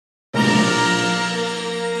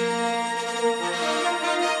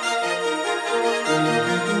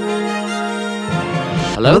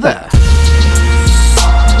Hello there.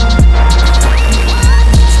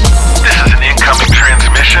 This is an incoming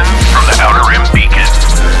transmission from the Outer Rim Beacon.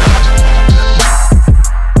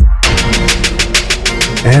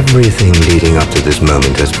 Everything leading up to this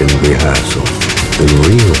moment has been rehearsal. The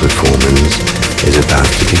real performance is about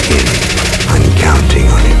to begin. I'm counting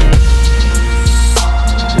on it.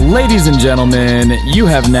 Ladies and gentlemen, you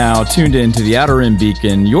have now tuned into the Outer Rim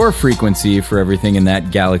Beacon, your frequency for everything in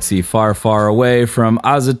that galaxy far, far away, from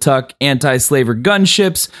Azatuk anti-slaver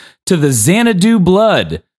gunships to the Xanadu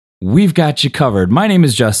blood. We've got you covered. My name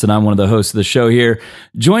is Justin. I'm one of the hosts of the show here.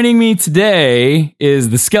 Joining me today is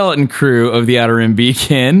the skeleton crew of the Outer Rim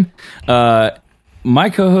Beacon. My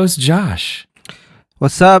co-host, Josh.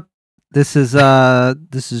 What's up? This is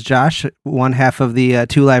Josh, one half of the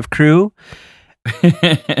Two Live crew.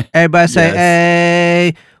 Everybody say, Yes.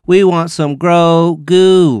 hey, we want some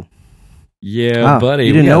Grogu. Yeah, buddy.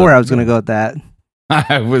 You didn't know where I was going to go with that.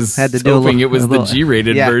 I was Had to do hoping a it was little- the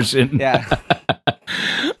G-rated version. Yeah.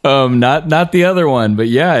 Not the other one, but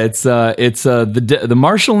yeah, it's the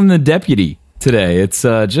marshal and the deputy today. It's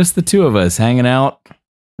just the two of us hanging out,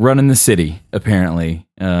 running the city. Apparently,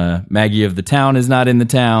 Maggie of the town is not in the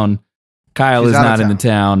town. Kyle is not in the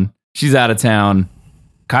town. She's out of town.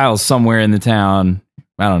 Kyle's somewhere in the town.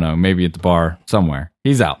 I don't know, maybe at the bar somewhere.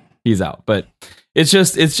 He's out. But it's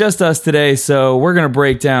just us today. So we're gonna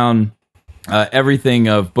break down everything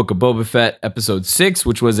of Book of Boba Fett episode 6,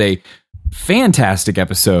 which was a fantastic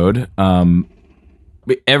episode.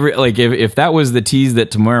 If that was the tease that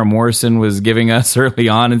Tamara Morrison was giving us early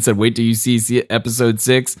on and said, wait till you see episode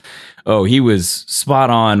 6. Oh, he was spot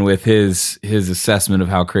on with his assessment of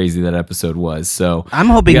how crazy that episode was. So I'm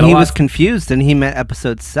hoping he was confused and he meant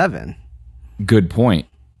episode 7. Good point.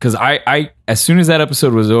 Because I as soon as that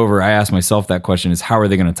episode was over, I asked myself that question: is how are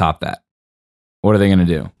they going to top that? What are they going to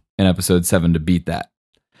do in episode 7 to beat that?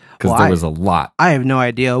 Because there was a lot. I have no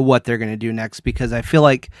idea what they're going to do next, because I feel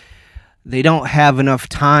like they don't have enough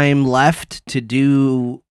time left to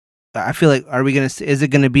do. I feel like, is it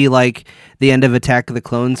going to be like the end of Attack of the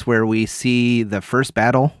Clones where we see the first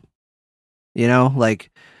battle? We see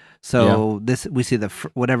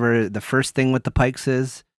whatever the first thing with the Pikes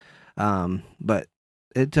is. But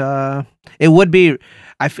it would be,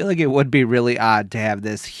 I feel like it would be really odd to have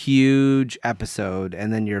this huge episode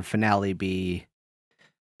and then your finale be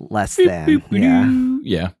less than.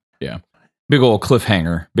 Yeah. Big old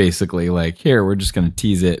cliffhanger, basically. Like, here, we're just going to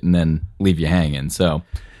tease it and then leave you hanging. So,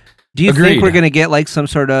 do you agreed. think we're going to get like some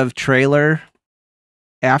sort of trailer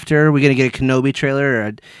after? We're going to get a Kenobi trailer or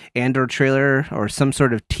an Andor trailer or some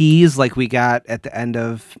sort of tease like we got at the end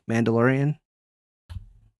of Mandalorian?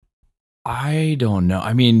 I don't know.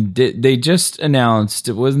 I mean, they just announced,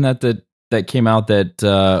 wasn't that came out that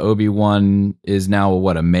Obi-Wan is now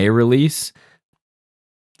a May release?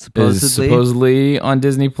 Supposedly on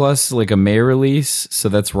Disney Plus, like a May release. So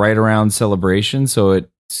that's right around Celebration. So it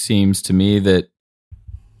seems to me that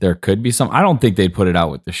there could be some. I don't think they'd put it out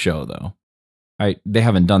with the show though. They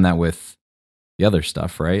haven't done that with the other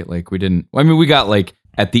stuff, right? Like we got like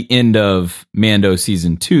at the end of Mando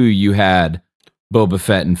season 2, you had Boba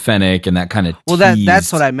Fett and Fennec and that kind of. Well,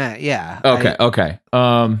 that's what I meant. Yeah. Okay.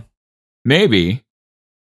 Maybe.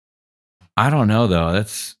 I don't know though.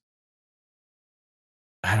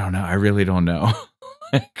 I don't know. I really don't know.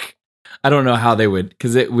 I don't know how they would,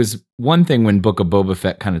 because it was one thing when Book of Boba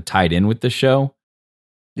Fett kind of tied in with the show,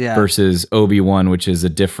 versus Obi-Wan, which is a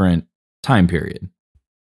different time period.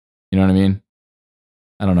 You know what I mean?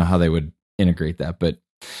 I don't know how they would integrate that, but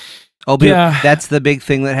that's the big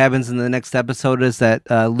thing that happens in the next episode is that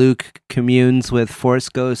Luke communes with Force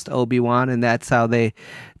Ghost Obi-Wan, and that's how they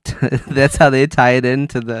tie it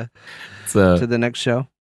into the next show.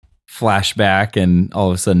 Flashback, and all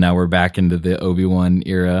of a sudden now we're back into the Obi-Wan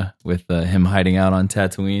era with him hiding out on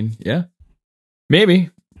Tatooine. Yeah, maybe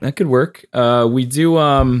that could work. We do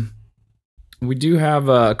have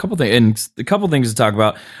a couple things to talk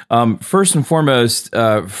about. First and foremost,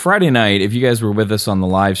 Friday night, if you guys were with us on the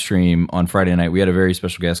live stream on Friday night, we had a very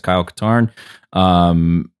special guest, Kyle Katarn,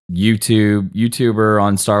 YouTuber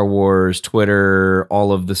on Star Wars, Twitter,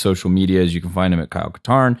 all of the social medias. You can find him at Kyle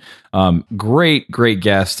Katarn. Great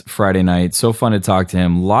guest Friday night. So fun to talk to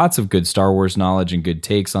him. Lots of good Star Wars knowledge and good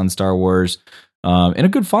takes on Star Wars, and a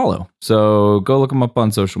good follow. So go look him up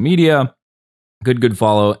on social media. Good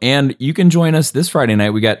follow. And you can join us this Friday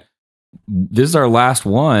night. This is our last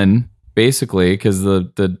one, basically, because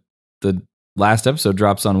the last episode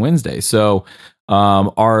drops on Wednesday. So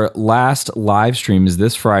our last live stream is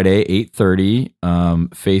this Friday, 8:30,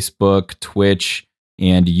 Facebook, Twitch,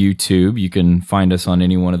 and YouTube. You can find us on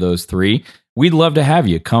any one of those three. we'd love to have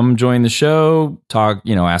you come join the show, talk,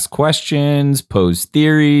 ask questions, pose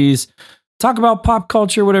theories, talk about pop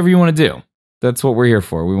culture, whatever you want to do. That's what we're here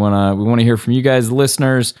for. We want to hear from you guys, the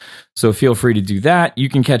listeners. So feel free to do that. You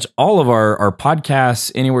can catch all of our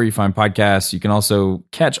podcasts anywhere you find podcasts. You can also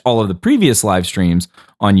catch all of the previous live streams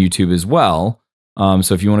on YouTube as well.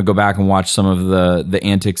 So if you want to go back and watch some of the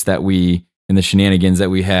antics and the shenanigans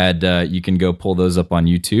that we had, you can go pull those up on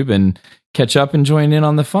YouTube and catch up and join in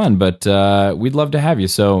on the fun. But we'd love to have you.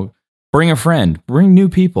 So bring a friend, bring new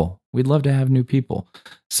people. We'd love to have new people.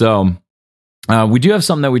 So we do have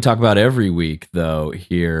something that we talk about every week, though,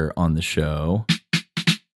 here on the show.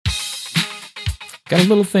 Got a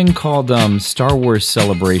little thing called Star Wars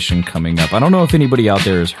Celebration coming up. I don't know if anybody out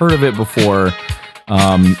there has heard of it before.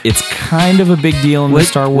 It's kind of a big deal in the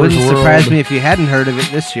Star Wars world. Wouldn't surprise me if you hadn't heard of it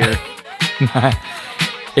this year.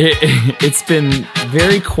 It's been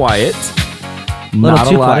very quiet. Not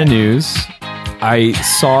a lot of news. I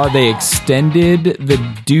saw they extended the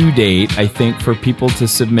due date, I think, for people to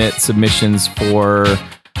submit submissions for,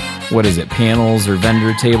 panels or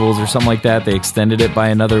vendor tables or something like that. They extended it by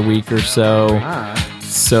another week or so.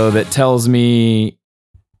 So that tells me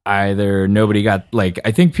either nobody got,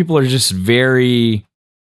 I think people are just very,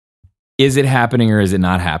 is it happening or is it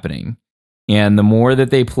not happening? And the more that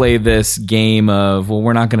they play this game of, well,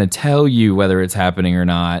 we're not going to tell you whether it's happening or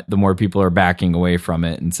not, the more people are backing away from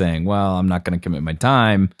it and saying, well, I'm not going to commit my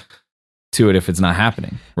time to it if it's not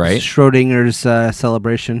happening, right? Schrodinger's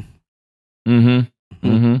celebration.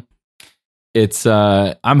 It's,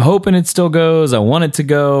 I'm hoping it still goes. I want it to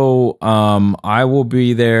go. I will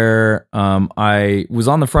be there. I was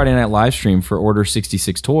on the Friday night live stream for Order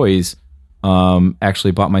 66 Toys.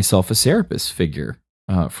 Actually bought myself a Serapis figure.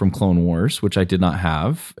 From Clone Wars, which I did not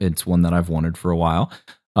have. It's one that I've wanted for a while.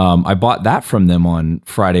 I bought that from them on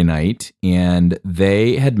Friday night, and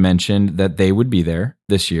they had mentioned that they would be there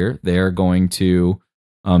this year. They are going to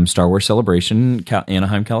Star Wars Celebration,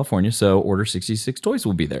 Anaheim, California, so Order 66 Toys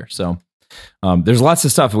will be there. So there's lots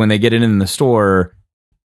of stuff. When they get it in the store,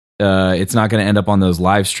 it's not going to end up on those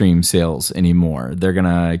live stream sales anymore. They're going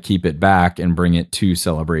to keep it back and bring it to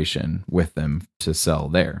Celebration with them to sell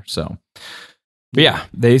there. So... But yeah,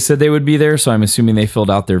 they said they would be there, so I'm assuming they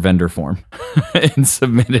filled out their vendor form and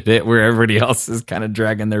submitted it where everybody else is kind of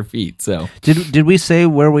dragging their feet. So did we say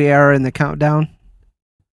where we are in the countdown?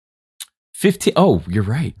 15. Oh, you're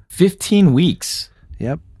right. 15 weeks.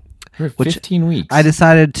 Yep. We're at 15 weeks. I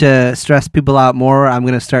decided to stress people out more. I'm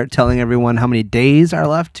going to start telling everyone how many days are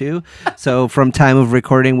left too. So from time of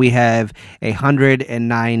recording, we have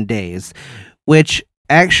 109 days, which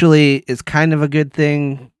actually is kind of a good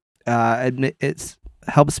thing. It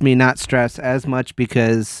helps me not stress as much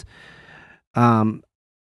because I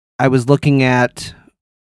was looking at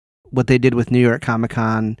what they did with New York Comic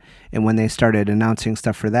Con and when they started announcing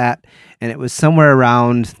stuff for that, and it was somewhere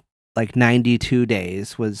around 92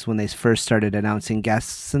 days was when they first started announcing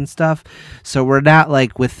guests and stuff. So we're not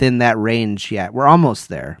within that range yet. We're almost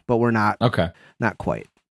there, but we're not. Okay, not quite.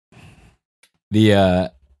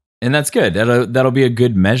 And that's good. That'll be a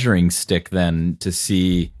good measuring stick then to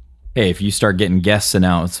see. Hey, if you start getting guest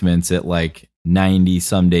announcements at 90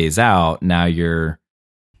 some days out, now you're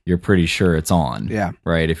pretty sure it's on. Yeah.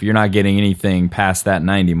 Right. If you're not getting anything past that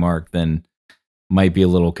 90 mark, then might be a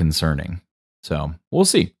little concerning. So we'll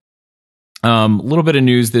see. A little bit of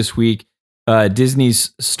news this week.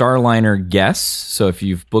 Disney's Starliner guests. So if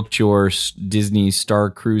you've booked your Disney Star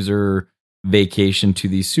Cruiser vacation to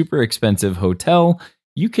the super expensive hotel,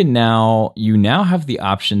 you now have the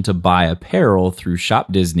option to buy apparel through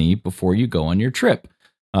Shop Disney before you go on your trip.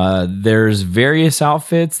 There's various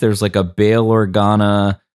outfits. There's a Bail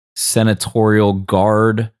Organa senatorial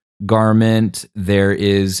guard garment. There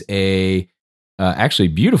is a actually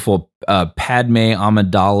beautiful Padme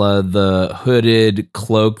Amidala, the hooded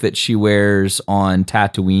cloak that she wears on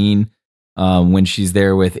Tatooine when she's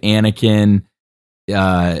there with Anakin.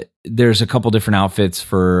 There's a couple different outfits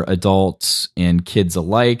for adults and kids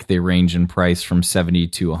alike. They range in price from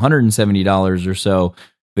 $70 to $170 or so.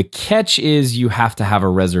 The catch is you have to have a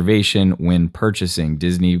reservation when purchasing.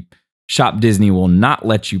 Shop Disney will not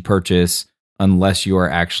let you purchase unless you are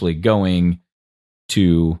actually going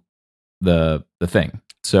to the thing.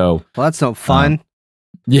 So, well, that's no fun.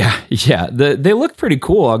 Yeah. They look pretty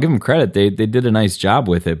cool. I'll give them credit. They did a nice job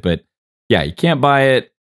with it, but yeah, you can't buy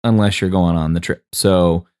it unless you're going on the trip.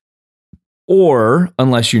 So, or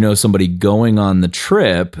unless you know somebody going on the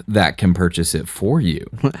trip that can purchase it for you.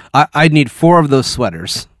 I'd need 4 of those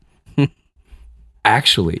sweaters.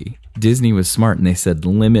 Actually, Disney was smart and they said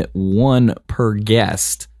limit 1 per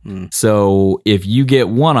guest. So if you get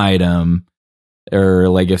 1 item, or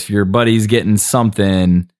like if your buddy's getting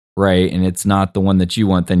something right and it's not the one that you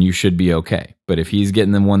want, then you should be okay. But if he's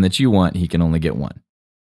getting the one that you want, he can only get one.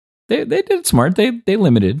 They did smart. They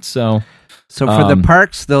limited. So for the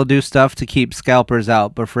parks, they'll do stuff to keep scalpers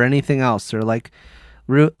out. But for anything else, they're like,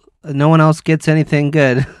 no one else gets anything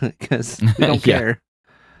good because we don't care.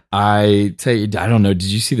 I tell you, I don't know. Did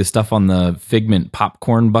you see the stuff on the Figment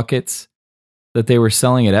popcorn buckets that they were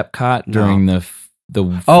selling at Epcot during the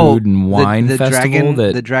food and wine festival?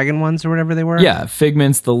 The dragon ones or whatever they were? Yeah,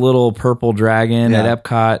 Figment's the little purple dragon at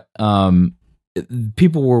Epcot.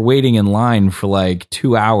 People were waiting in line for like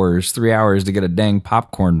 2 hours, 3 hours to get a dang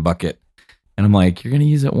popcorn bucket. And I'm like, you're going to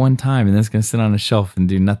use it one time and then it's going to sit on a shelf and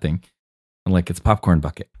do nothing. I'm like, it's a popcorn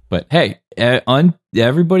bucket. But hey,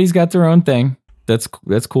 everybody's got their own thing. That's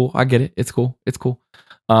cool. I get it. It's cool.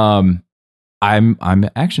 I'm an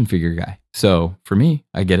action figure guy. So for me,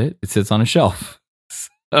 I get it. It sits on a shelf.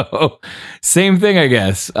 So same thing, I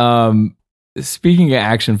guess. Speaking of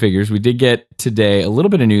action figures, we did get today a little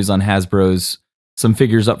bit of news on Hasbro's some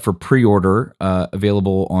figures up for pre-order,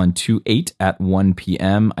 available on 2/8 at 1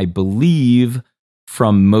 p.m. I believe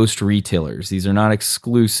from most retailers. These are not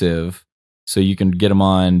exclusive, so you can get them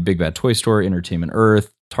on Big Bad Toy Store, Entertainment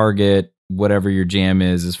Earth, Target, whatever your jam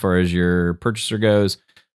is as far as your purchaser goes.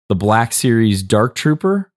 The Black Series Dark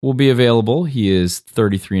Trooper will be available. He is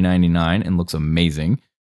 $33.99 and looks amazing.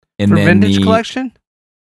 And for then Vintage Collection?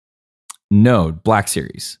 No, Black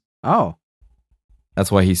Series. Oh.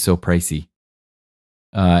 That's why he's so pricey.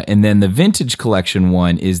 And then the Vintage Collection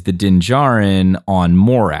one is the Dinjarin on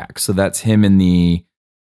Morak. So that's him in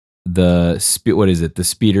the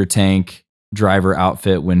speeder tank driver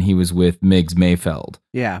outfit when he was with Miggs Mayfeld.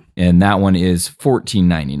 Yeah. And that one is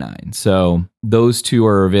 $14.99. So those two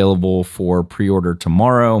are available for pre-order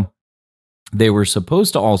tomorrow. They were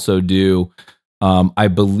supposed to also do, I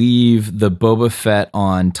believe, the Boba Fett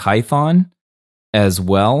on Tython as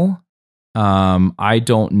well. I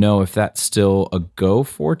don't know if that's still a go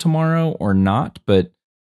for tomorrow or not, but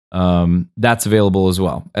that's available as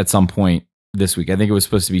well at some point this week. I think it was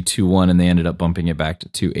supposed to be 2/1 and they ended up bumping it back to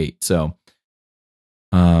 2/8.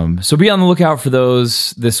 So be on the lookout for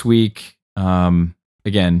those this week.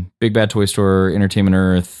 Again, Big Bad Toy Store, Entertainment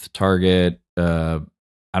Earth, Target.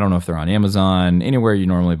 I don't know if they're on Amazon. Anywhere you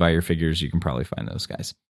normally buy your figures, you can probably find those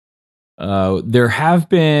guys. There have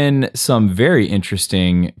been some very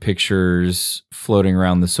interesting pictures floating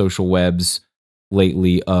around the social webs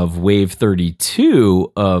lately of Wave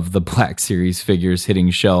 32 of the Black Series figures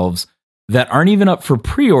hitting shelves that aren't even up for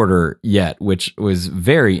pre-order yet, which was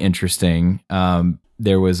very interesting.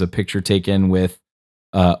 There was a picture taken with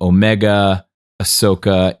Omega,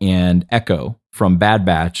 Ahsoka, and Echo from Bad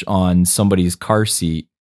Batch on somebody's car seat.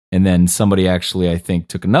 And then somebody actually, I think,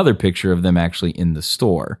 took another picture of them actually in the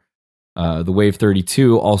store. The Wave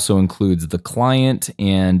 32 also includes the Client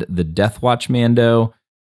and the Death Watch Mando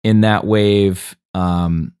in that wave.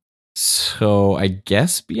 So I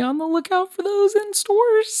guess be on the lookout for those in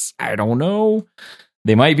stores. I don't know.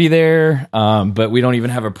 They might be there, but we don't even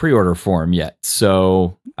have a pre-order for them yet.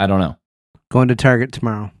 So I don't know. Going to Target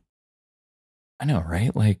tomorrow. I know,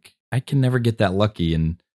 right? Like, I can never get that lucky.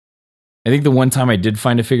 And I think the one time I did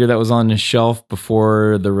find a figure that was on the shelf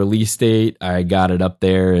before the release date, I got it up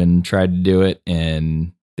there and tried to do it,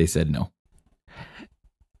 and they said no.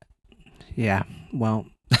 Yeah, well,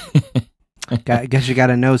 I guess you got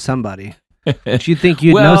to know somebody. But you think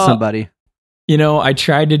you'd know somebody. You know, I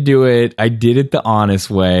tried to do it. I did it the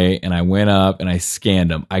honest way, and I went up and I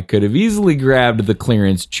scanned them. I could have easily grabbed the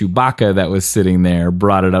clearance Chewbacca that was sitting there,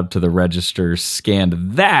 brought it up to the register, scanned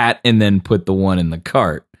that, and then put the one in the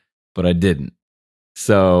cart. But I didn't.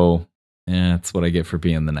 So that's what I get for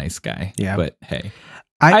being the nice guy. Yeah. But hey,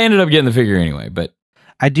 I ended up getting the figure anyway. But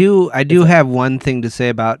I do have one thing to say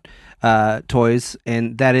about toys,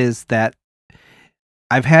 and that is that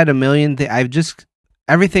I've had a million things.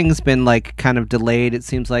 Everything's been like kind of delayed, it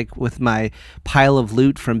seems like, with my pile of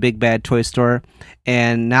loot from Big Bad Toy Store.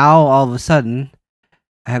 And now all of a sudden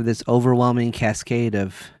I have this overwhelming cascade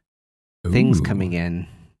of things coming in.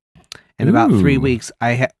 In about 3 weeks,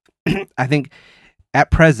 I think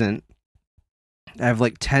at present I have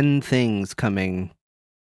like 10 things coming.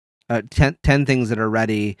 10 things that are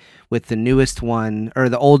ready, with the newest one or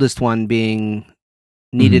the oldest one being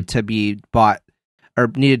needed to be bought or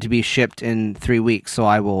needed to be shipped in 3 weeks. So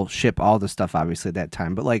I will ship all the stuff obviously at that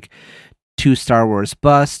time, but like 2 Star Wars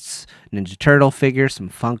busts, Ninja Turtle figures, some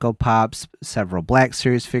Funko Pops, several Black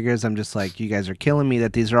Series figures. I'm just like, you guys are killing me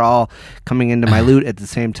that these are all coming into my loot at the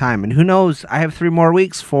same time. And who knows, I have 3 more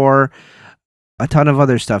weeks for a ton of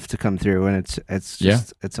other stuff to come through, and it's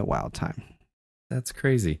a wild time. That's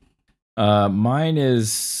crazy. Mine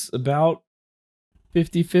is about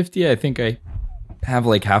 50-50. I think I have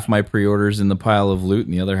like half my pre-orders in the pile of loot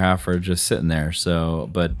and the other half are just sitting there. So,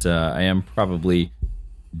 but I am probably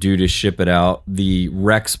due to ship it out. The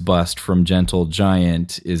Rex bust from Gentle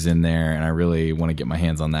Giant is in there, and I really want to get my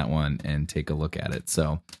hands on that one and take a look at it.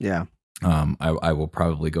 So yeah, I will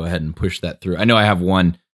probably go ahead and push that through. I know I have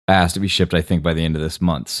one that has to be shipped, I think, by the end of this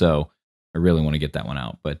month. So I really want to get that one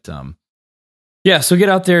out. But yeah, so get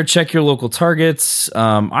out there, check your local Targets.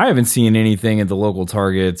 I haven't seen anything at the local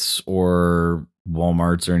Targets or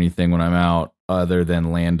Walmarts or anything when I'm out other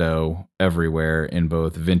than Lando everywhere in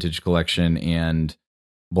both Vintage Collection and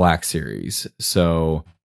Black Series. So,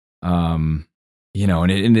 you know,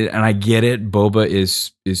 and I get it. Boba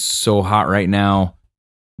is so hot right now,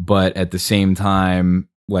 but at the same time,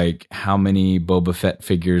 like, how many Boba Fett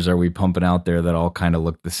figures are we pumping out there that all kind of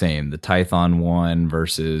look the same? The Tython one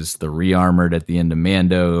versus the re-armored at the end of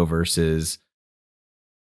Mando versus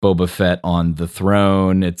Boba Fett on the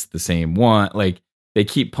throne. It's the same one. Like, they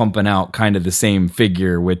keep pumping out kind of the same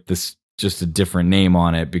figure with this just a different name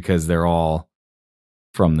on it because they're all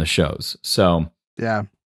from the shows. So yeah,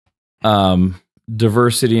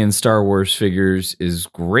 diversity in Star Wars figures is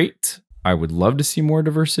great. I would love to see more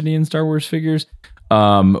diversity in Star Wars figures.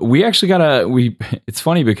 We actually it's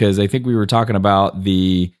funny because I think we were talking about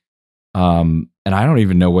the and I don't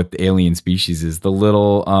even know what the alien species is, the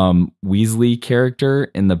little Weasley character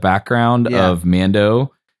in the background of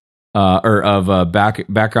Mando, or of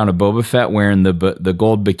background of Boba Fett wearing the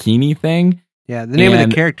gold bikini thing. Yeah, the name of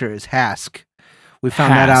the character is Hask. We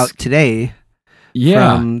found that out today.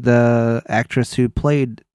 Yeah, from the actress who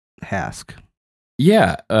played Hask.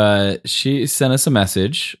 Yeah, she sent us a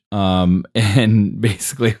message, and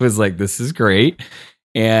basically was like, "This is great,"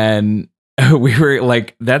 and we were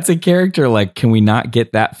like, "That's a character. Like, can we not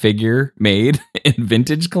get that figure made in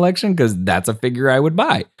Vintage Collection? Because that's a figure I would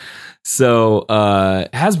buy." So,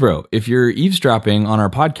 Hasbro, if you're eavesdropping on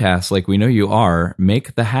our podcast, like we know you are,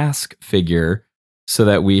 make the Hask figure so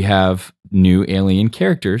that we have new alien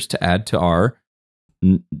characters to add to our,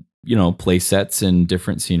 play sets and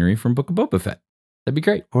different scenery from Book of Boba Fett. That'd be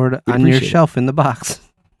great. Or on your shelf in the box.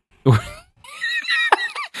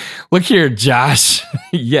 Look here, Josh.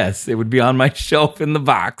 Yes, it would be on my shelf in the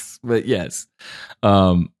box. But yes,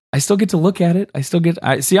 I still get to look at it.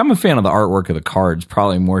 I'm a fan of the artwork of the cards,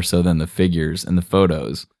 probably more so than the figures and the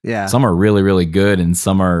photos. Yeah. Some are really, really good and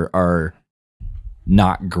some are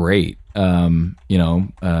not great.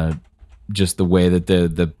 Just the way that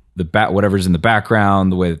the whatever's in the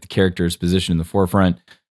background, the way that the character is positioned in the forefront.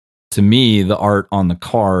 To me, the art on the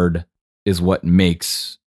card is what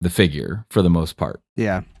makes the figure for the most part.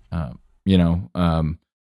 Yeah. Because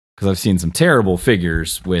I've seen some terrible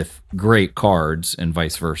figures with great cards and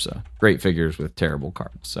vice versa. Great figures with terrible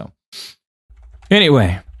cards. So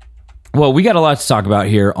anyway, well, we got a lot to talk about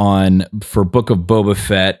here for Book of Boba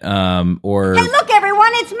Fett, Hey, look,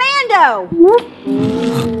 everyone, it's Mando!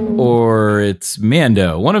 Or it's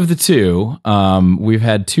Mando. One of the two. We've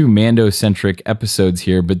had two Mando-centric episodes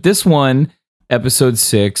here, but this one, episode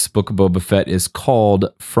 6, Book of Boba Fett, is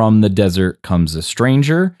called From the Desert Comes a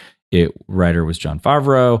Stranger. Writer was Jon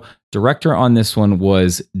Favreau. Director on this one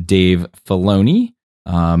was Dave Filoni.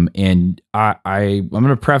 And I'm going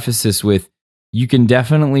to preface this with, you can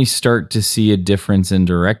definitely start to see a difference in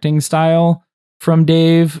directing style from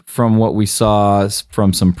Dave from what we saw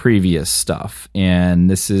from some previous stuff. And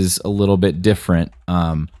this is a little bit different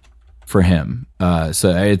for him.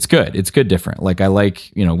 So it's good. It's good different. Like, I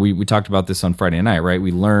like, we talked about this on Friday night, right?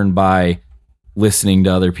 We learn by listening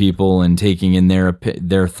to other people and taking in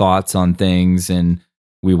their thoughts on things, and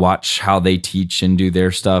we watch how they teach and do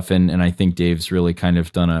their stuff. And I think Dave's really kind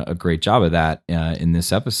of done a great job of that in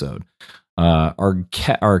this episode. Our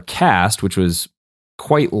cast, which was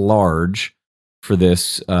quite large for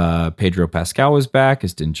this, Pedro Pascal was back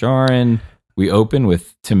as Din Djarin. We open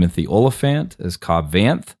with Timothy Olyphant as Cobb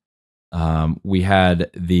Vanth. We had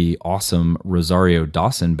the awesome Rosario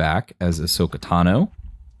Dawson back as Ahsoka Tano.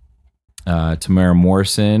 Tamara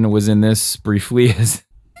Morrison was in this briefly as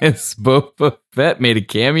Boba Fett, made a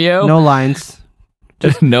cameo. No lines.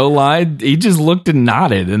 No line. He just looked and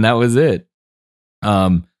nodded, and that was it.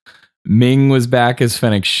 Ming was back as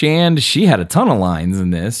Fennec Shand. She had a ton of lines in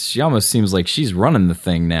this. She almost seems like she's running the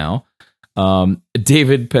thing now.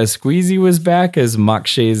 David Pasquesi was back as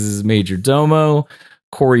Moksha's Major Domo.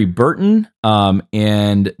 Corey Burton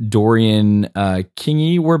and Dorian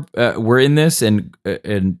Kingy were in this,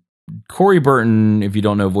 and Corey Burton, if you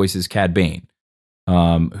don't know, voices Cad Bane,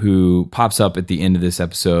 who pops up at the end of this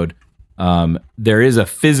episode. There is a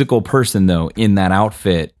physical person, though, in that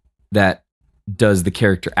outfit that does the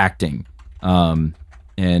character acting.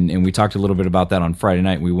 And we talked a little bit about that on Friday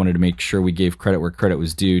night. We wanted to make sure we gave credit where credit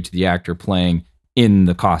was due to the actor playing in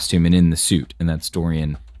the costume and in the suit, and that's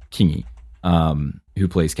Dorian Kingy, who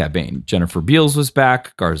plays Cat Bane. Jennifer Beals was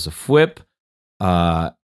back. Garza Fwip.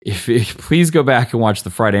 If please go back and watch the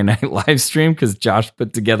Friday night live stream, because Josh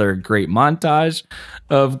put together a great montage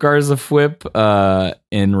of Garza Fwip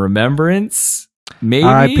in remembrance. Maybe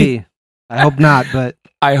R.I.P. I hope not, but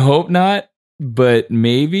I hope not, but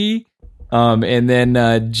maybe. And then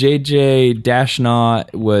JJ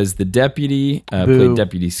Dashnaw was the deputy, played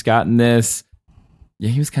Deputy Scott in this. Yeah,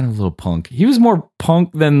 he was kind of a little punk. He was more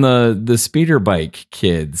punk than the speeder bike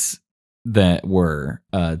kids that were,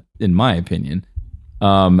 in my opinion.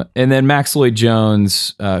 And then Max Lloyd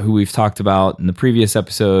Jones, who we've talked about in the previous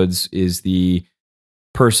episodes, is the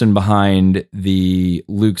person behind the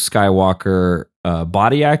Luke Skywalker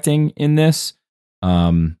body acting in this,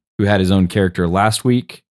 who had his own character last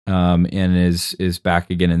week. And is back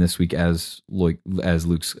again in this week as Lloyd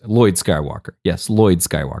Skywalker. Yes, Lloyd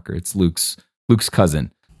Skywalker. It's Luke's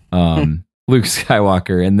cousin, Luke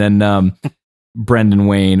Skywalker, and then Brendan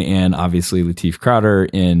Wayne and obviously Lateef Crowder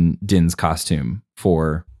in Din's costume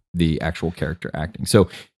for the actual character acting. So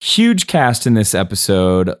huge cast in this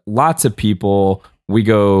episode. Lots of people. We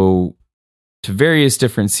go to various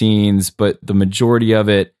different scenes, but the majority of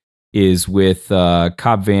it is with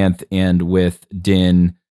Cobb Vanth and with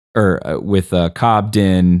Din. With Cobb,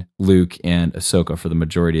 Din, Luke, and Ahsoka for the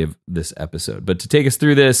majority of this episode. But to take us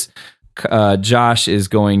through this, Josh is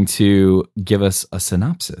going to give us a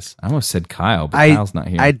synopsis. I almost said Kyle, but Kyle's not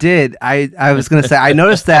here. I did. I was going to say, I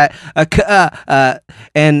noticed that.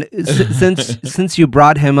 And since you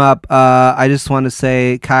brought him up, I just want to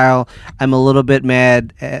say, Kyle, I'm a little bit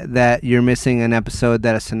mad that you're missing an episode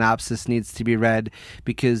that a synopsis needs to be read,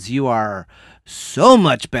 because you are so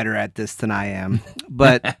much better at this than I am.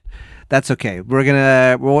 But that's okay. We're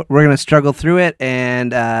gonna struggle through it,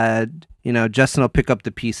 and Justin will pick up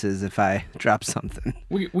the pieces if I drop something.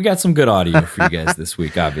 We got some good audio for you guys this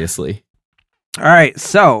week, obviously. All right,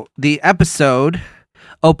 so the episode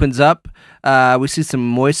opens up. We see some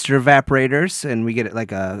moisture evaporators, and we get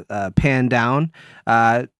like a pan down.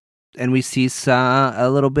 And we see a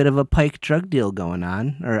little bit of a Pike drug deal going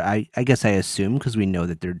on, or I guess I assume, because we know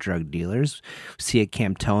that they're drug dealers. We see a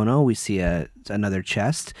Camptono, we see another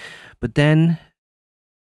chest, but then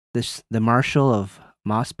the Marshal of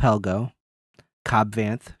Mos Pelgo, Cobb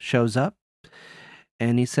Vanth, shows up,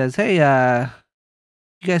 and he says, "Hey, you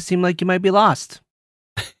guys seem like you might be lost."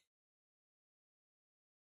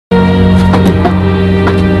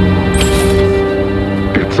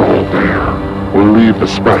 It's all there. We'll leave the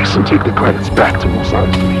spice and take the credits back to Mos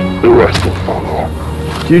Eisley. The rest will follow.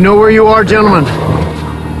 Do you know where you are, gentlemen?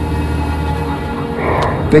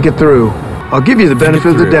 Think it through. I'll give you the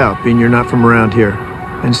benefit of the doubt, being you're not from around here,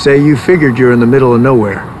 and say you figured you're in the middle of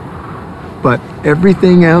nowhere. But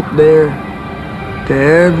everything out there,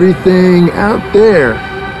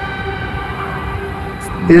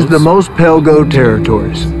 is the Mos Pelgo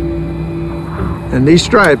territories. And these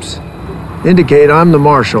stripes indicate I'm the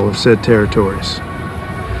marshal of said territories.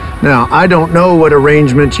 Now, I don't know what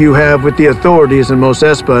arrangements you have with the authorities in Mos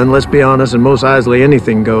Espa, and let's be honest, in Mos Eisley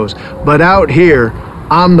anything goes. But out here,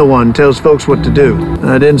 I'm the one tells folks what to do.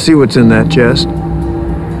 I didn't see what's in that chest.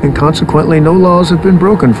 And consequently, no laws have been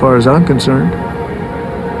broken, far as I'm concerned.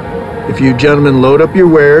 If you gentlemen load up your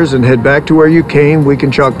wares and head back to where you came, we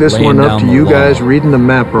can chalk this one up to you guys reading the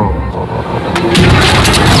map wrong.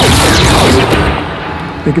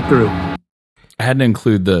 Think it through. I had to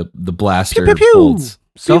include the blaster pew, pew, pew. bolts.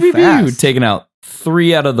 So pew, pew, fast. pew, taking out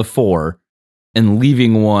 3 out of the 4 and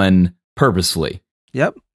leaving one purposefully.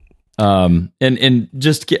 Yep. And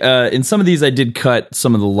just in some of these, I did cut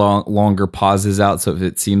some of the longer pauses out. So if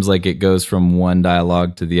it seems like it goes from one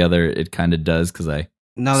dialogue to the other, it kind of does, because I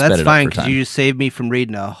No, that's fine, because you just saved me from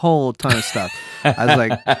reading a whole ton of stuff. I was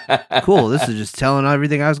like, cool, this is just telling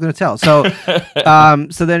everything I was going to tell. So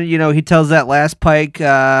so then, he tells that last Pike,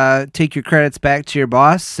 take your credits back to your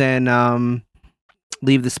boss and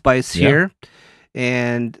leave the spice here.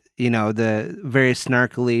 And, the very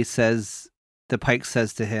snarkily the Pike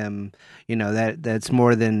says to him, that's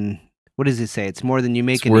more than, what does he say? It's more than you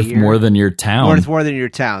make in a year. It's worth more than your town. Worth more than your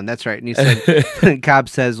town. That's right. And he said, Cobb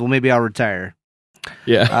says, well, maybe I'll retire.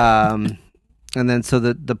 Yeah. And then so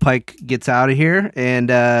the Pike gets out of here,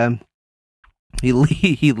 and he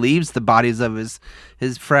leaves the bodies of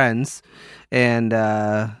his friends, and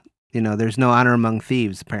there's no honor among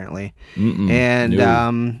thieves apparently. And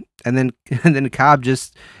no. and then Cobb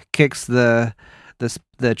just kicks the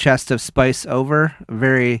chest of spice over.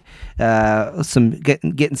 Very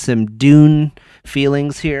getting some Dune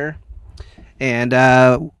feelings here. And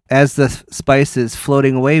as the spice is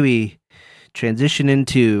floating away, we transition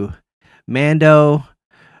into Mando,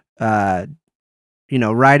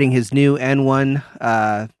 riding his new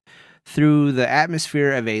N1 through the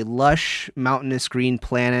atmosphere of a lush, mountainous green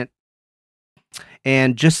planet.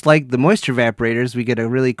 And just like the moisture evaporators, we get a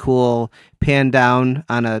really cool pan down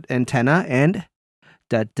on an antenna, and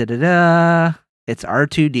da-da-da-da, it's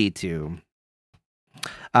R2-D2.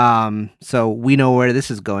 So we know where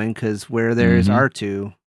this is going, because where there's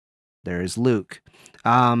R2, there's Luke.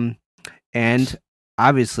 And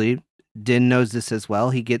obviously, Din knows this as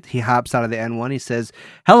well. He hops out of the N1. He says,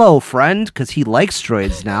 "Hello, friend," because he likes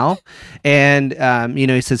droids now. And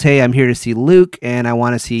he says, "Hey, I'm here to see Luke, and I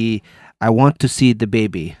want to see the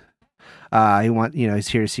baby." He's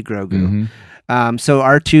here to see Grogu. So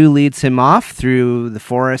R2 leads him off through the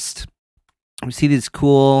forest. We see these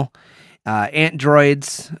cool ant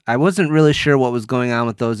droids. I wasn't really sure what was going on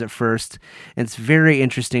with those at first. It's very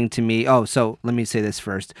interesting to me. Oh, so let me say this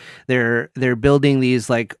first. They're building these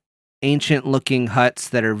like ancient looking huts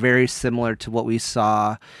that are very similar to what we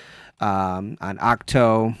saw on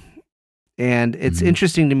Ahch-To. And it's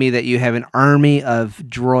interesting to me that you have an army of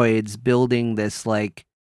droids building this like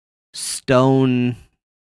stone,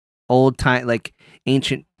 old time, like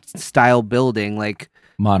ancient style building, like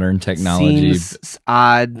modern technology. Seems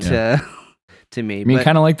odd to me. I mean,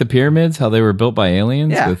 kind of like the pyramids, how they were built by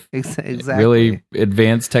aliens with exactly really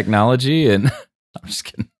advanced technology. And I'm just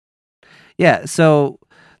kidding. Yeah, so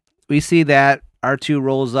we see that R2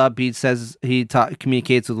 rolls up. He says he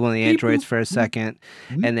communicates with one of the androids for a second,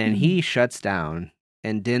 and then he shuts down.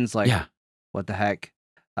 And Din's like, "What the heck?"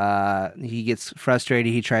 He gets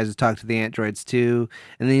frustrated. He tries to talk to the androids too,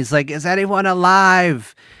 and then he's like, "Is anyone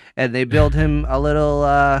alive?" And they build him a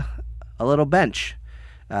little bench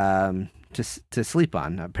to sleep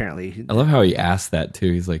on. Apparently, I love how he asked that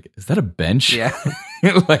too. He's like, "Is that a bench?" Yeah.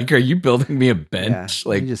 Like, are you building me a bench? Yeah.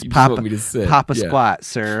 Like, you just want me to sit? Pop a squat,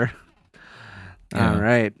 sir. Yeah. All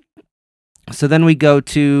right. So then we go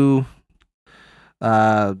to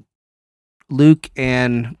Luke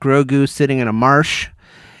and Grogu sitting in a marsh,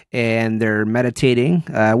 and they're meditating.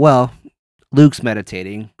 Luke's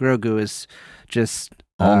meditating. Grogu is just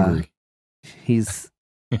hungry. He's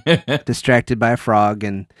distracted by a frog,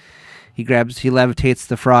 and he levitates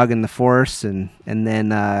the frog in the Force, and then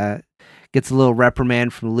gets a little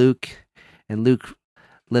reprimand from Luke, and Luke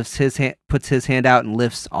lifts his hand, puts his hand out, and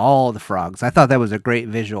lifts all the frogs. I thought that was a great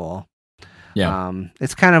visual. Yeah.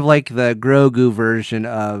 It's kind of like the Grogu version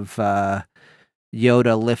of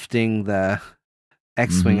Yoda lifting the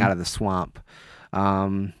X-Wing out of the swamp.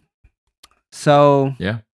 So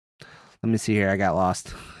yeah. Let me see here. I got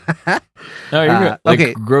lost. No, you're good. Like,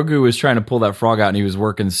 okay. Grogu was trying to pull that frog out, and he was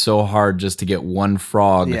working so hard just to get one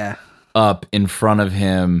frog up in front of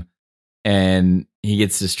him, and he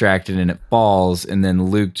gets distracted and it falls, and then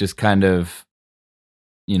Luke just kind of,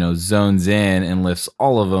 zones in and lifts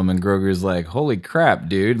all of them, and Grogu's like, "Holy crap,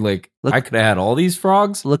 dude. Like, I could have had all these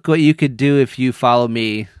frogs." Look what you could do if you follow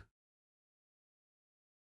me.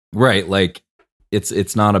 Right. Like,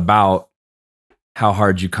 it's not about how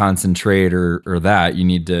hard you concentrate or that. You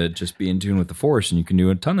need to just be in tune with the Force, and you can do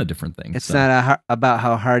a ton of different things. It's not about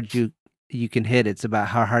how hard you can hit. It's about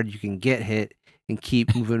how hard you can get hit and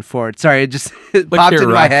keep moving forward. Sorry, it popped into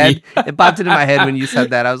my head. It popped into my head when you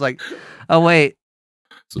said that. I was like, oh, wait.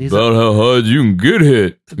 It's about how hard you can get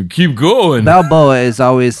hit and keep going. Balboa is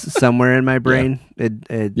always somewhere in my brain.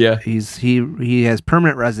 Yeah. He has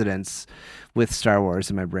permanent residence with Star Wars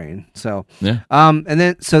in my brain. So yeah. And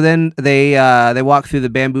then they walk through the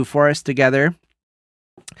bamboo forest together,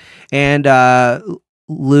 and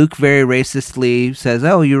Luke very racistly says,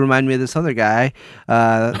 "Oh, you remind me of this other guy,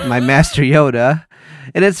 my Master Yoda."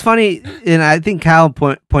 And it's funny, and I think Kyle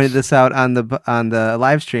pointed this out on the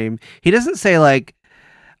live stream. He doesn't say like,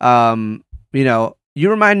 you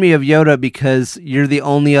remind me of Yoda because you're the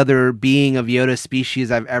only other being of Yoda species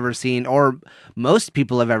I've ever seen, or most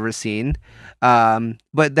people have ever seen.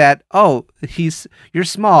 But that, you're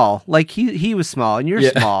small, like he was small and you're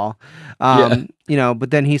small. But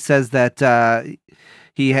then he says that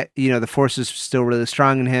the Force is still really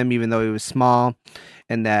strong in him, even though he was small,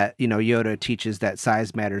 and that Yoda teaches that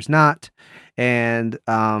size matters not. And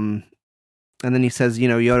then he says,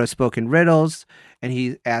 Yoda spoke in riddles. And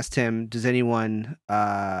he asked him, "Does anyone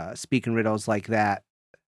speak in riddles like that?"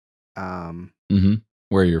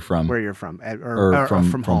 Where you're from? Where you're from, or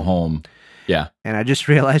from home? Yeah. And I just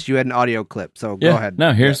realized you had an audio clip, so go ahead.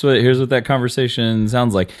 No, here's what that conversation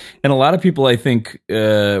sounds like. And a lot of people, I think,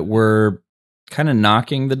 were kind of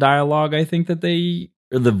knocking the dialogue. I think that the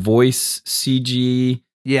voice CG.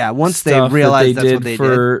 Yeah, once they realized that's what they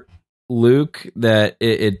did. Luke that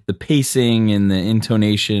the pacing and the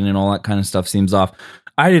intonation and all that kind of stuff seems off.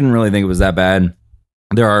 I didn't really think it was that bad.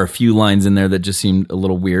 There are a few lines in there that just seemed a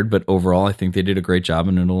little weird, but overall, I think they did a great job,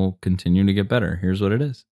 and it'll continue to get better. Here's what it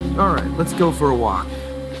is. All right, let's go for a walk.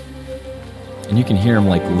 And you can hear him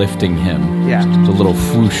like lifting him. Yeah. Just a little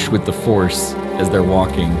whoosh with the force as they're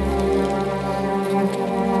walking.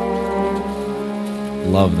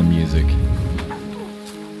 Love the music.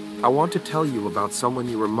 I want to tell you about someone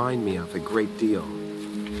you remind me of a great deal.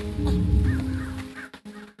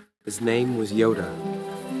 His name was Yoda.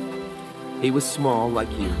 He was small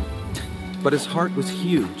like you, but his heart was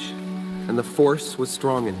huge, and the Force was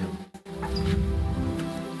strong in him.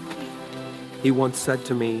 He once said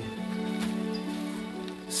to me,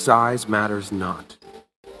 "Size matters not."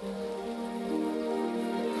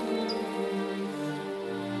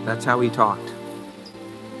 That's how he talked.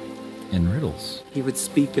 In riddles. He would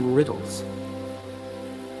speak in riddles.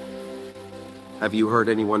 Have you heard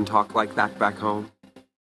anyone talk like that back home?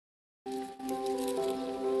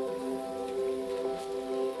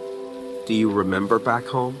 Do you remember back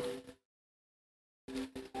home?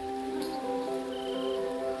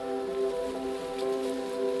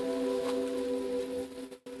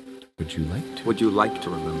 Would you like to? Would you like to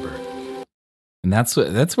remember? And that's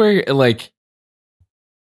where like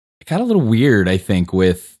it got a little weird, I think,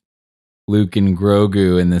 with Luke and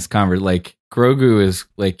Grogu in this conversation. Like Grogu is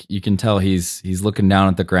like, you can tell he's looking down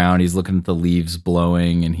at the ground, he's looking at the leaves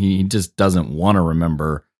blowing, and he just doesn't want to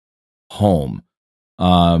remember home.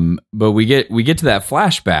 But we get to that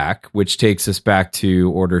flashback, which takes us back to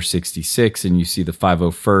Order 66, and you see the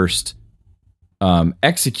 501st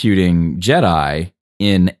executing Jedi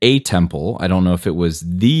in a temple. I don't know if it was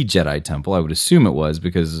the Jedi temple. I would assume it was,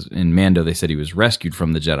 because in Mando they said he was rescued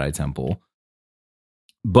from the Jedi temple.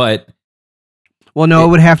 But well, no, it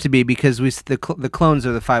would have to be because the clones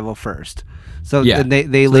are the 501st. So yeah, they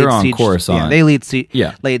so laid on siege. Coruscant. Yeah, they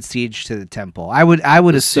laid siege to the temple. I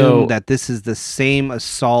would assume that this is the same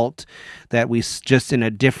assault that we just in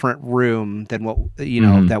a different room than what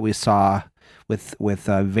that we saw with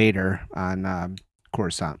Vader on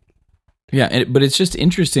Coruscant. Yeah, but it's just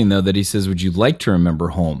interesting though that he says, "Would you like to remember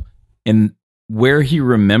home?" And where he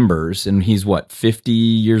remembers, and he's what, 50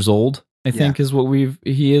 years old? I think is what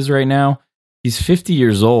he is right now. He's 50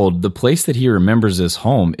 years old. The place that he remembers as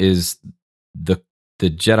home is the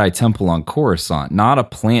Jedi Temple on Coruscant, not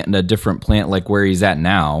a different plant like where he's at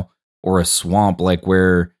now, or a swamp like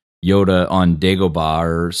where Yoda on Dagobah,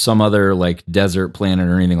 or some other like desert planet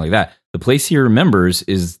or anything like that. The place he remembers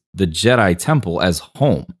is the Jedi Temple as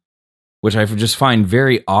home, which I just find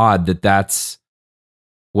very odd that that's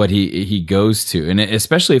what he goes to. And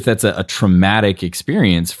especially if that's a traumatic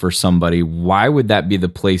experience for somebody, why would that be the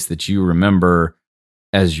place that you remember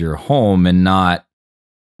as your home and not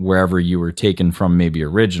wherever you were taken from maybe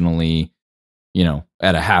originally,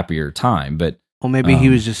 at a happier time? But well, maybe he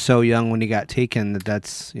was just so young when he got taken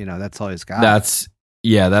that's all he's got. That's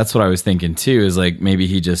what I was thinking too, is like maybe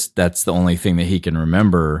that's the only thing that he can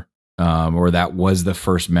remember, or that was the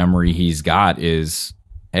first memory he's got is,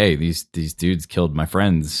 hey, these dudes killed my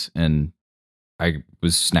friends and I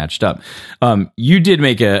was snatched up. You did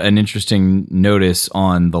make an interesting notice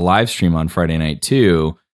on the live stream on Friday night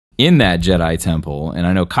too, in that Jedi temple, and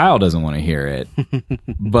I know Kyle doesn't want to hear it,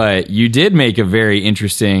 but you did make a very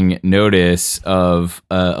interesting notice of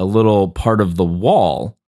a little part of the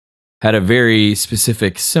wall had a very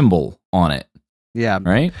specific symbol on it. Yeah.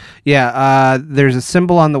 Right? Yeah. There's a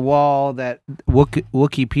symbol on the wall that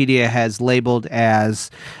Wikipedia has labeled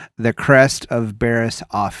as the crest of Barris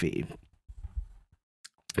Offee.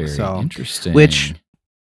 Very interesting. Which,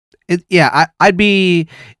 I'd be...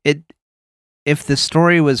 If the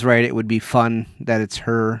story was right, it would be fun that it's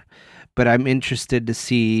her. But I'm interested to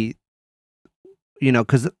see,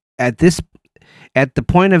 because at the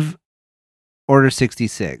point of Order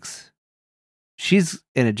 66... she's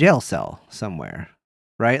in a jail cell somewhere,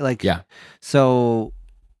 right? Like, yeah. So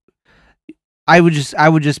I would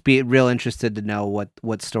just be real interested to know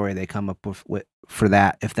what story they come up with for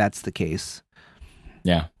that, if that's the case.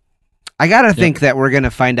 Yeah. I gotta think that we're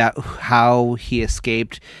gonna find out how he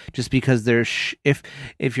escaped, just because if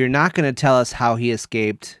you're not gonna tell us how he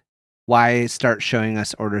escaped, why start showing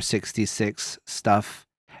us Order 66 stuff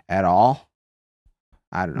at all?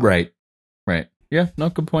 I don't know. Right. Yeah. No,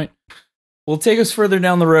 good point. Well, take us further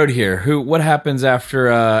down the road here. What happens after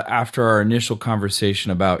our initial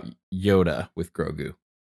conversation about Yoda with Grogu?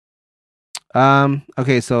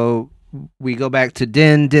 Okay, so we go back to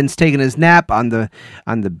Din. Din's taking his nap on the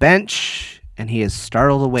bench, and he is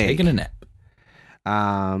startled awake. Taking a nap.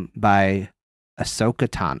 By Ahsoka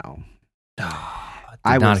Tano.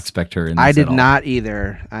 Did not expect her in this I did at all. not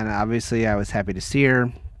either. And obviously I was happy to see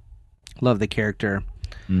her. Love the character.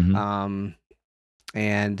 Mhm.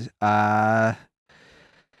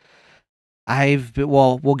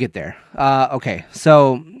 We'll get there. Okay.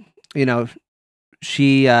 So,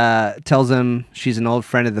 she tells him she's an old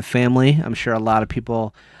friend of the family. I'm sure a lot of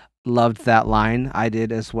people loved that line. I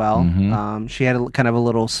did as well. Mhm. She had kind of a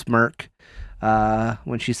little smirk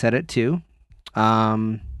when she said it too.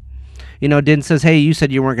 Din says, "Hey, you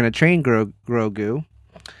said you weren't going to train Grogu."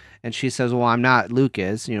 And she says, "Well, I'm not. Luke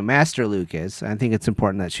is. Master Luke is." I think it's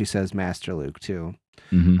important that she says Master Luke too.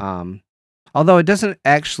 Mhm. Although it doesn't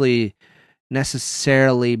actually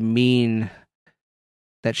necessarily mean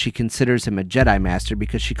that she considers him a Jedi Master,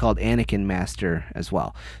 because she called Anakin Master as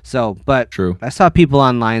well. So, but True. I saw people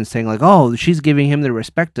online saying like, "Oh, she's giving him the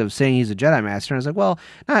respect of saying he's a Jedi Master." And I was like, "Well,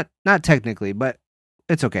 not technically, but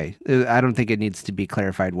it's okay. I don't think it needs to be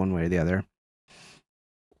clarified one way or the other."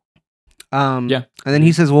 Yeah. And then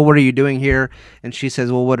he says, "Well, what are you doing here?" And she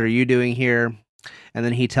says, "Well, what are you doing here?" And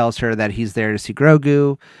then he tells her that he's there to see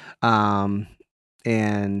Grogu,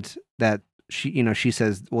 and that she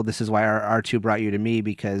says, "Well, this is why R2 brought you to me,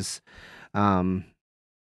 because, you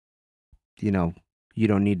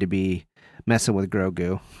don't need to be messing with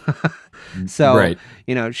Grogu." So, Right.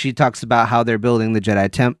 She talks about how they're building the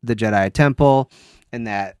Jedi Temple, and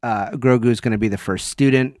that Grogu is going to be the first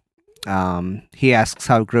student. He asks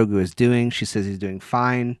how Grogu is doing. She says he's doing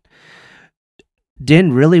fine.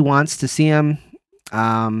 Din really wants to see him.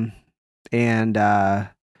 Then they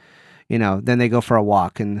go for a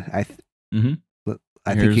walk, and I think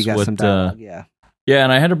Here's you got what, some dialogue. Yeah. Yeah,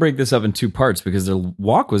 and I had to break this up in two parts because the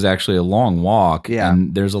walk was actually a long walk. Yeah.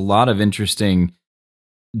 And there's a lot of interesting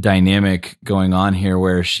dynamic going on here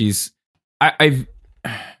where this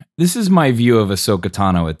is my view of Ahsoka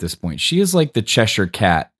Tano at this point. She is like the Cheshire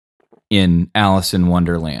Cat in Alice in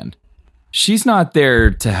Wonderland. She's not there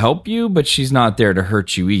to help you, but she's not there to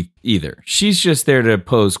hurt you either. She's just there to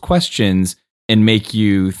pose questions and make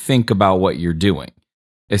you think about what you're doing,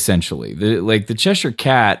 essentially. The Cheshire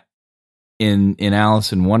Cat in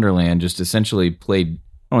Alice in Wonderland just essentially played, I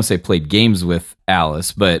don't want to say played games with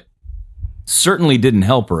Alice, but certainly didn't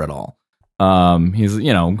help her at all. He's,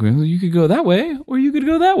 you could go that way, or you could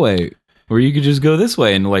go that way, or you could just go this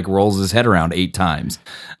way, and like rolls his head around 8 times.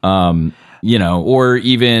 Or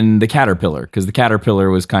even the caterpillar, because the caterpillar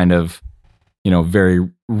was kind of, very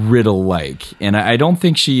Riddle-like. And I don't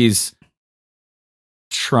think she's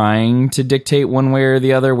trying to dictate one way or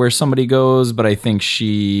the other where somebody goes, but I think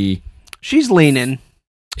she's leaning.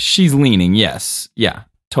 She's leaning, yes. Yeah,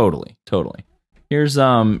 totally. Here's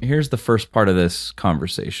the first part of this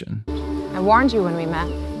conversation. I warned you when we met.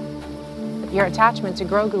 Your attachment to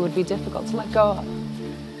Grogu would be difficult to let go of.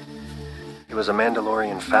 He was a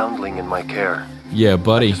Mandalorian foundling in my care. Yeah,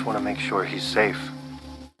 buddy. I just want to make sure he's safe.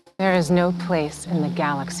 There is no place in the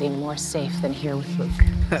galaxy more safe than here with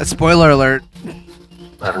Luke. Spoiler alert.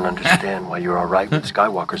 I don't understand why you're all right with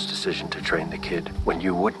Skywalker's decision to train the kid when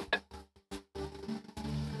you wouldn't.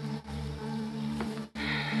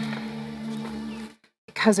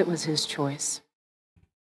 Because it was his choice.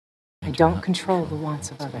 I don't control the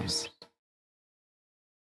wants of others.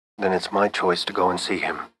 Then it's my choice to go and see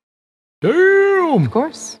him. Damn! Of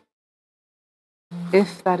course.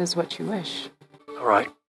 If that is what you wish. All right.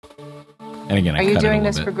 And again, are you doing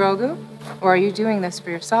this for Grogu? Or are you doing this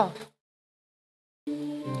for yourself?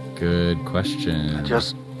 Good question.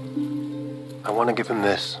 I want to give him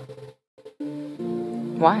this.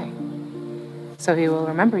 Why? So he will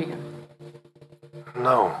remember you.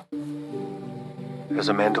 No. As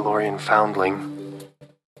a Mandalorian foundling,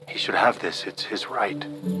 he should have this. It's his right.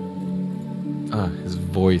 His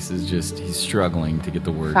voice is just, he's struggling to get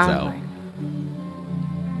the words foundling. Out.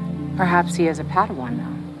 Perhaps he is a Padawan now.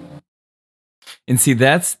 And see,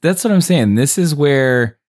 that's what I'm saying. This is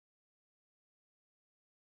where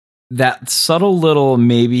that subtle little,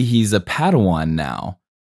 maybe he's a Padawan now.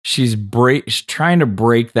 She's trying to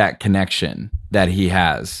break that connection that he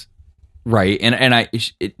has. Right. And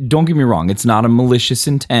don't get me wrong. It's not a malicious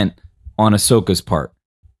intent on Ahsoka's part,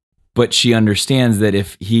 but she understands that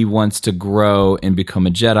if he wants to grow and become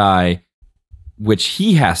a Jedi, which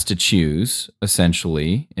he has to choose,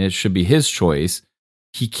 essentially, and it should be his choice,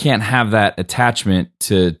 he can't have that attachment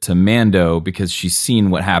to Mando because she's seen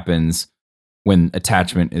what happens when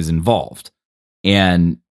attachment is involved.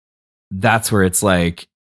 And that's where it's like,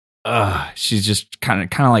 she's just kind of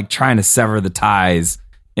like trying to sever the ties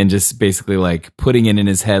and just basically like putting it in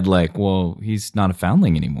his head like, well, he's not a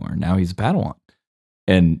foundling anymore. Now he's a Padawan.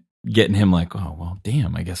 And getting him like, oh, well,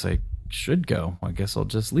 damn, I guess I should go. I guess I'll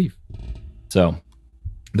just leave. So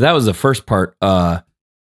that was the first part.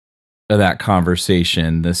 of that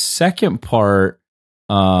conversation. The second part,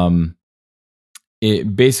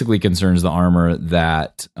 it basically concerns the armor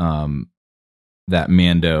that that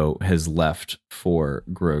Mando has left for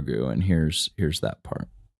Grogu, and here's that part.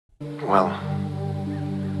 Well,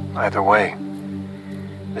 either way,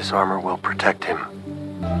 this armor will protect him.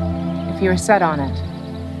 If you're set on it,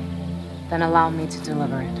 then allow me to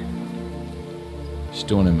deliver it. Just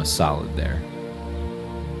doing him a solid there.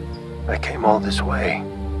 I came all this way.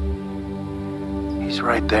 He's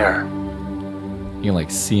right there. You can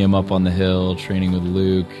like see him up on the hill training with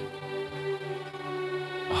Luke.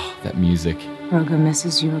 Oh, that music. Grogu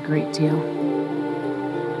misses you a great deal.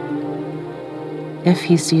 If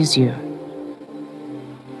he sees you,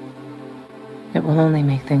 it will only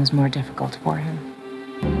make things more difficult for him.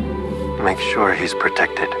 Make sure he's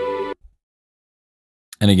protected.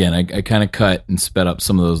 And again, I kind of cut and sped up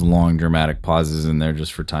some of those long dramatic pauses in there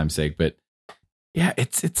just for time's sake. But yeah,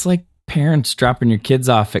 it's like parents dropping your kids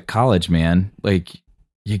off at college, man. Like,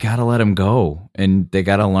 you got to let them go, and they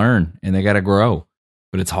got to learn, and they got to grow.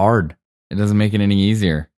 But it's hard. It doesn't make it any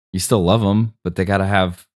easier. You still love them, but they got to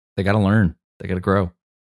learn. They got to grow.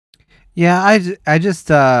 Yeah, I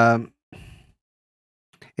just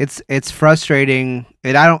it's frustrating.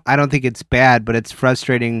 And I don't think it's bad, but it's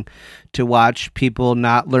frustrating to watch people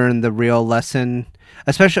not learn the real lesson.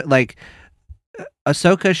 Especially like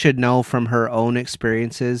Ahsoka should know from her own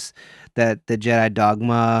experiences that the Jedi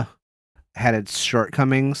dogma had its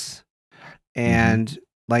shortcomings, and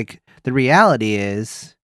like the reality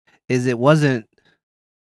is it wasn't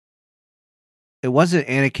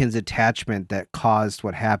Anakin's attachment that caused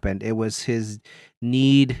what happened. It was his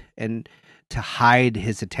need and to hide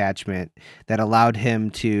his attachment that allowed him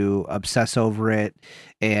to obsess over it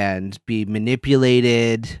and be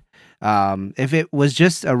manipulated. If it was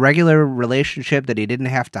just a regular relationship that he didn't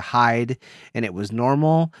have to hide and it was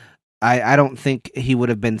normal, I don't think he would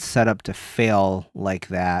have been set up to fail like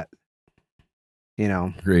that. You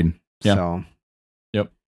know? Agreed. Yeah. So,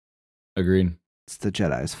 yep. Agreed. It's the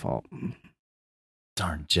Jedi's fault.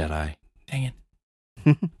 Darn Jedi. Dang it.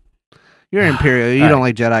 You're Imperial. You don't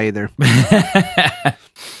like Jedi either.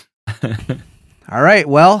 All right.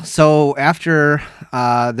 Well, so after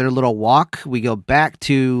their little walk, we go back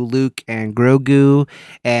to Luke and Grogu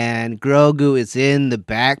is in the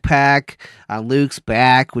backpack on Luke's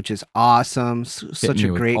back, which is awesome. Such a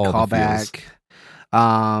great callback.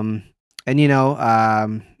 And you know,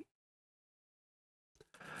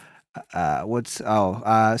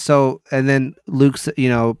 so and then Luke's, you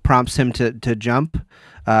know, prompts him to jump.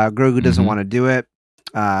 Grogu doesn't want to do it.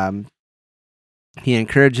 He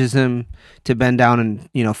encourages him to bend down and,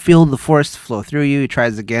 you know, feel the force flow through you. He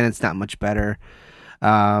tries again. It's not much better.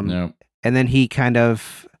 No. And then he kind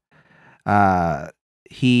of,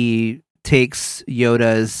 he takes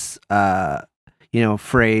Yoda's, you know,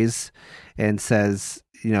 phrase and says,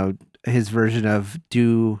 you know, his version of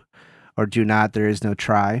do or do not, there is no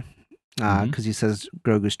try. Because he says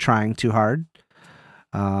Grogu's trying too hard.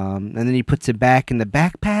 And then he puts it back in the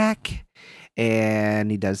backpack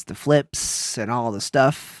and he does the flips and all the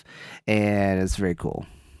stuff. And it's very cool.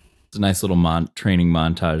 It's a nice little training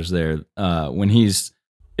montage there.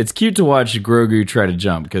 It's cute to watch Grogu try to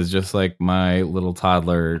jump, because just like my little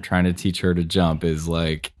toddler trying to teach her to jump is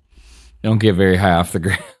like, don't get very high off the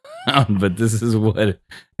ground. But this is what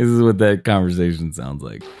that conversation sounds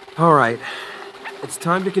like. All right. It's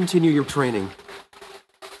time to continue your training.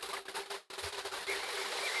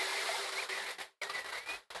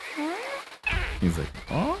 He's like,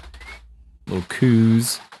 oh, little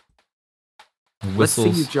coos, whistles.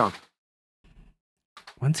 Let's see you jump.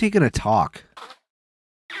 When's he gonna talk?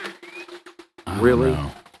 Really?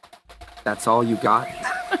 That's all you got?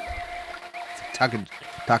 Talking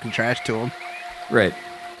trash to him. Right.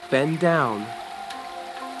 Bend down.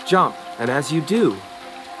 Jump, and as you do,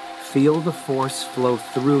 feel the force flow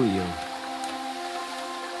through you.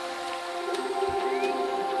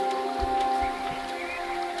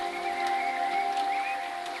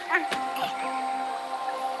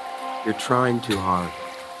 You're trying too hard.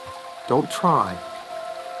 Don't try.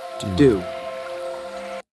 Do.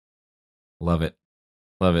 Love it.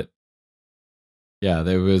 Love it. Yeah,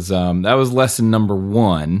 there was that was lesson number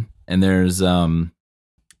 1, and there's 2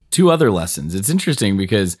 other lessons. It's interesting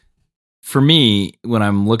because for me, when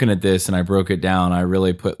I'm looking at this and I broke it down, I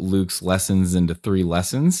really put Luke's lessons into 3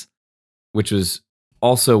 lessons, which was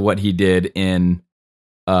also what he did in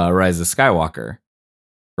Rise of Skywalker,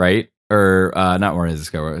 right? Or not Rise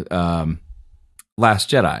of Skywalker, Last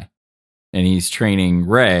Jedi. And he's training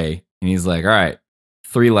Rey, and he's like, all right,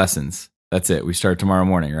 3 lessons. That's it. We start tomorrow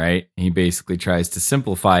morning, right? And he basically tries to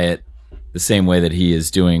simplify it the same way that he is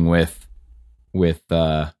doing with with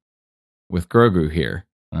Grogu here.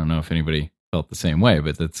 I don't know if anybody felt the same way,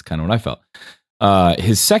 but that's kind of what I felt.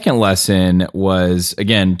 His second lesson was,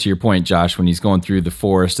 again, to your point, Josh, when he's going through the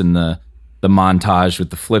forest and the montage with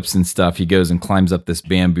the flips and stuff, he goes and climbs up this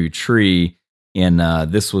bamboo tree, and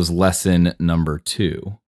this was lesson number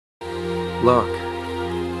 2. Look,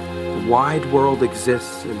 the wide world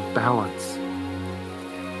exists in balance.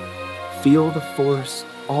 Feel the force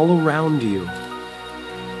all around you.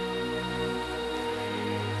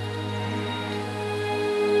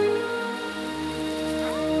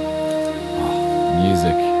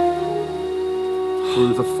 Music.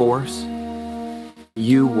 Through the force,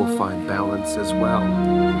 you will find balance as well.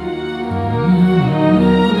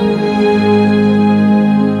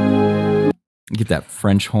 Get that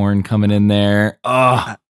French horn coming in there.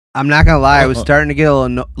 Oh, I'm not gonna lie, I was starting to get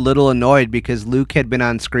a little annoyed because Luke had been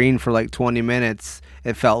on screen for like 20 minutes,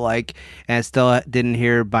 it felt like, and I still didn't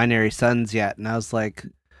hear Binary Suns yet, and I was like,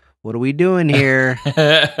 what are we doing here?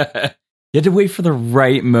 You had to wait for the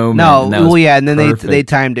right moment. No, and then they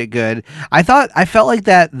timed it good. I felt like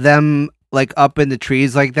that them like up in the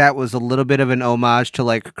trees like that was a little bit of an homage to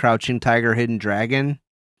like Crouching Tiger, Hidden Dragon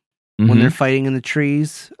when they're fighting in the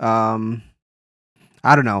trees.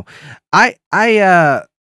 I don't know.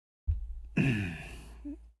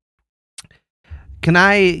 Can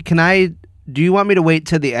I do you want me to wait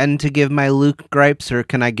till the end to give my Luke gripes, or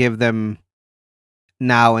can I give them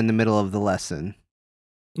now in the middle of the lesson?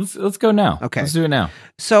 Let's go now. Okay. Let's do it now.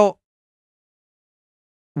 So,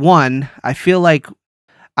 one, I feel like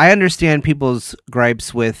I understand people's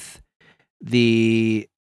gripes with the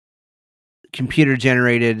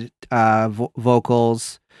computer-generated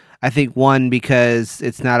vocals. I think, one, because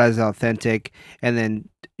it's not as authentic, and then,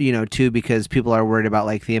 two, because people are worried about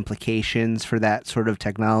like the implications for that sort of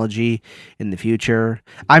technology in the future.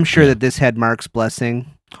 I'm sure that this had Mark's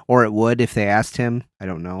blessing, or it would if they asked him. I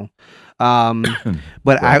don't know.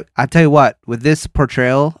 But right. I tell you what, with this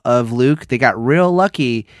portrayal of Luke, they got real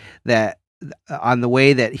lucky that on the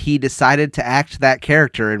way that he decided to act that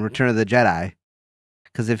character in Return of the Jedi.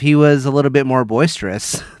 Because if he was a little bit more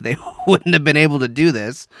boisterous, they wouldn't have been able to do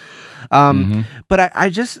this. But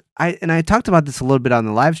I talked about this a little bit on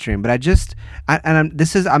the live stream, but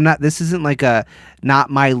this isn't like a not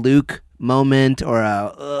my Luke moment or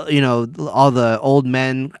all the old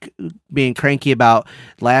men being cranky about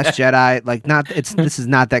Last Jedi. Like this is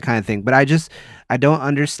not that kind of thing. But I don't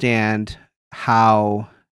understand how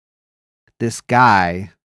this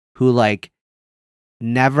guy who like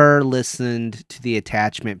never listened to the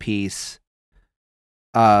attachment piece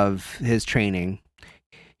of his training.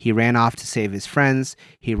 He ran off to save his friends.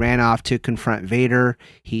 He ran off to confront Vader.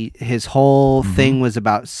 His whole thing was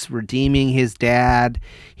about redeeming his dad.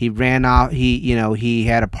 He ran off. He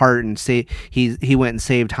had a part and he went and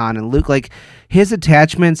saved Han and Luke. Like his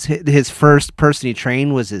attachments, his first person he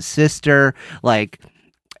trained was his sister. Like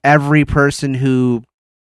every person who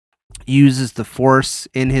uses the Force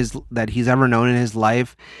that he's ever known in his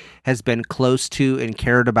life has been close to and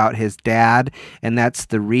cared about his dad, and that's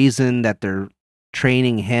the reason that they're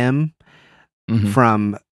training him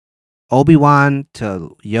from Obi-Wan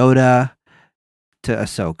to Yoda to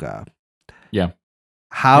Ahsoka. Yeah.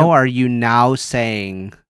 How are you now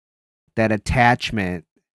saying that attachment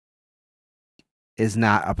is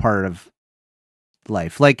not a part of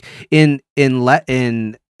life? Like in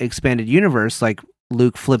Expanded Universe, like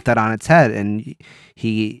Luke flipped that on its head, and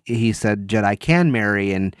he said Jedi can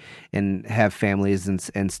marry and have families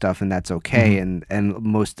and stuff, and that's okay. And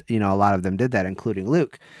most, a lot of them did that, including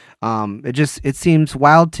Luke. It seems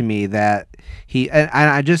wild to me that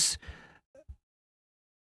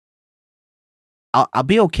I'll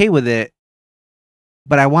be okay with it,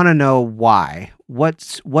 but I want to know why.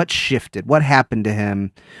 What shifted? What happened to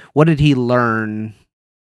him? What did he learn?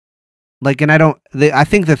 Like, and I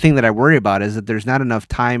think the thing that I worry about is that there's not enough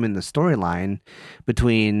time in the storyline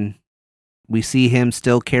between we see him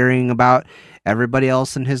still caring about everybody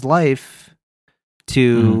else in his life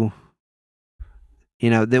to,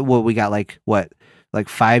 we got like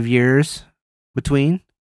 5 years between.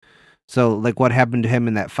 So like what happened to him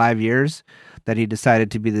in that 5 years that he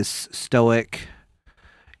decided to be this stoic,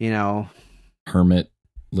 hermit,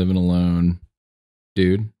 living alone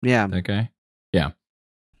dude. Yeah. That guy. Yeah.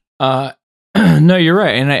 No, you're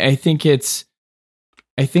right. And I think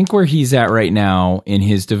where he's at right now in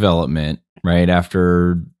his development, right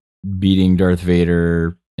after beating Darth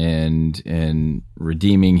Vader and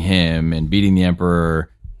redeeming him and beating the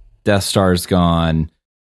Emperor, Death Star's gone.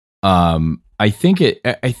 I think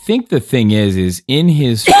the thing is in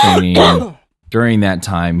his training during that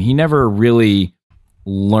time, he never really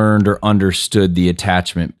learned or understood the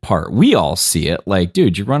attachment part. We all see it. Like,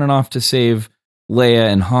 dude, you're running off to save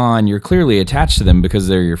Leia and Han. You're clearly attached to them because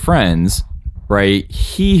they're your friends, right?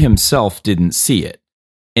 He himself didn't see it.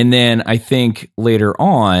 And then I think later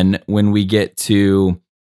on when we get to,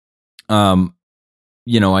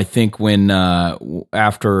 I think when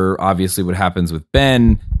after obviously what happens with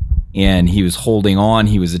Ben and he was holding on,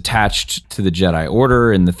 he was attached to the Jedi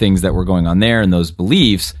Order and the things that were going on there and those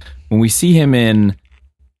beliefs. When we see him in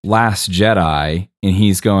Last Jedi and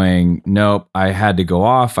he's going, nope, I had to go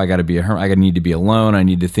off. I got to be I need to be alone. I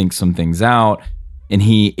need to think some things out. And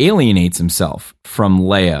he alienates himself from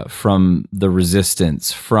Leia, from the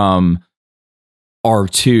Resistance, from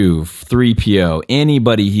R2, 3PO,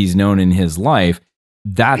 anybody he's known in his life.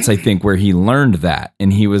 That's, I think, where he learned that.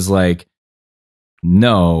 And he was like,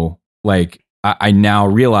 no, like, I now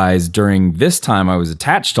realize during this time I was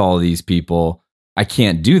attached to all of these people. I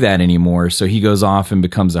can't do that anymore. So he goes off and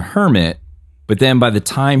becomes a hermit. But then by the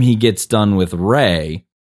time he gets done with Rey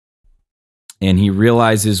and he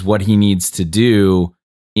realizes what he needs to do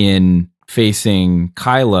in facing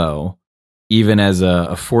Kylo, even as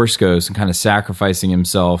a Force ghost and kind of sacrificing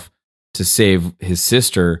himself to save his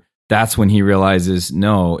sister, that's when he realizes,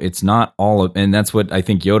 no, it's not all of, and that's what I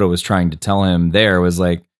think Yoda was trying to tell him there was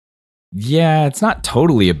like, yeah, it's not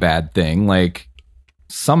totally a bad thing. Like,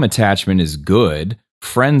 some attachment is good.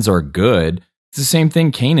 Friends are good. It's the same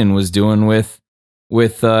thing Kanan was doing with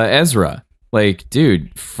Ezra. Like,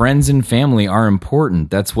 dude, friends and family are important.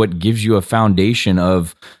 That's what gives you a foundation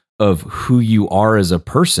of who you are as a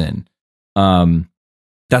person.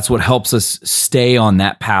 That's what helps us stay on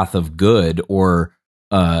that path of good or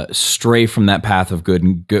stray from that path of good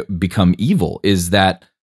and become evil. Is that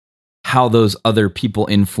how those other people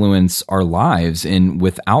influence our lives? And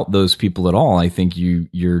without those people at all, I think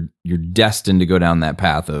you're destined to go down that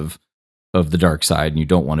path of the dark side, and you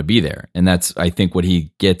don't want to be there. And that's, I think, what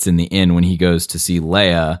he gets in the end when he goes to see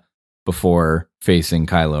Leia before facing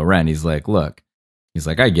Kylo Ren. He's like, look,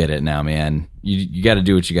 I get it now, man. You got to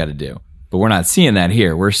do what you got to do. But we're not seeing that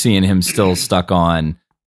here. We're seeing him still stuck on,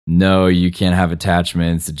 no, you can't have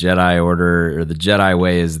attachments. The Jedi Order or the Jedi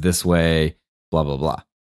way is this way, blah, blah, blah.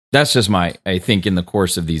 That's just I think in the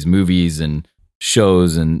course of these movies and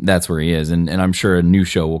shows, and that's where he is. And I'm sure a new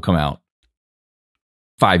show will come out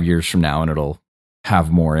 5 years from now and it'll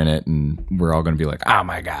have more in it. And we're all going to be like, oh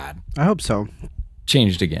my God. I hope so.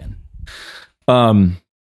 Changed again.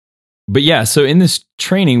 But yeah, so in this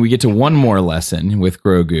training, we get to one more lesson with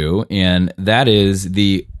Grogu, and that is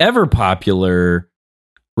the ever popular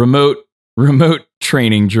remote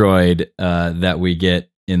training droid that we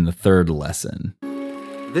get in the third lesson.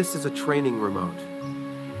 This is a training remote.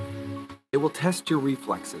 It will test your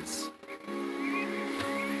reflexes.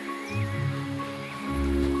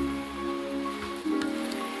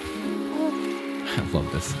 I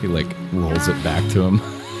love this. He rolls it back to him.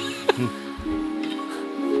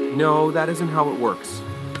 No, that isn't how it works.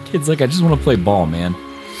 Kid's like, I just want to play ball, man.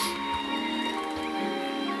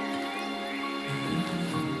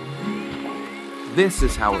 This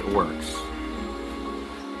is how it works.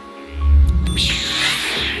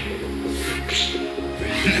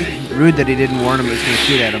 Rude that he didn't warn him he was going to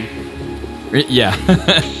shoot at him. Yeah.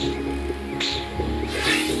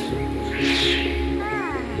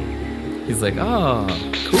 He's like, oh,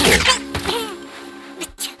 cool.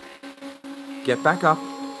 Get back up.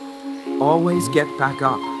 Always get back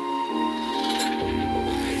up.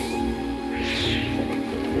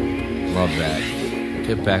 Love that.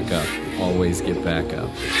 Get back up. Always get back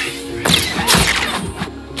up.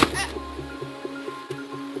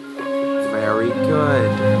 Very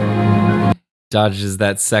good. Dodges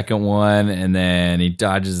that second one, and then he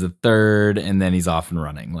dodges the third, and then he's off and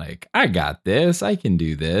running. Like, I got this. I can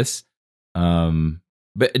do this.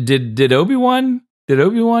 But did Obi-Wan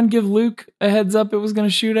give Luke a heads up it was going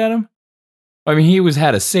to shoot at him? I mean, he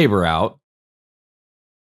had a saber out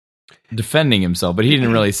defending himself, but he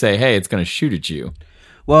didn't really say, hey, it's going to shoot at you.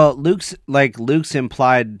 Well, Luke's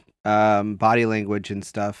implied body language and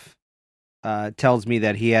stuff tells me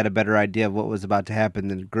that he had a better idea of what was about to happen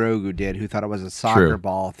than Grogu did, who thought it was a soccer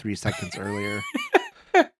ball 3 seconds earlier.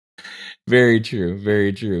 Very true.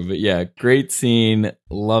 Very true. But yeah, great scene.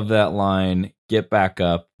 Love that line. Get back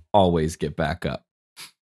up. Always get back up.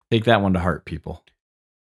 Take that one to heart, people.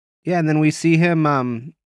 Yeah, and then we see him,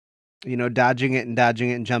 dodging it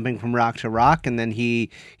and jumping from rock to rock, and then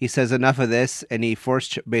he says enough of this, and he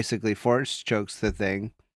basically force chokes the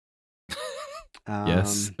thing.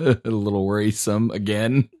 Yes, a little worrisome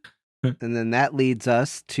again. And then that leads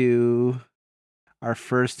us to our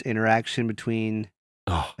first interaction between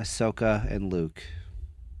Ahsoka and Luke.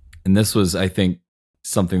 And this was, I think,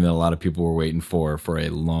 something that a lot of people were waiting for a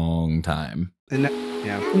long time. And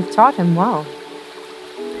You've taught him well.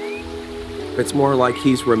 It's more like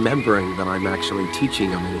he's remembering than I'm actually teaching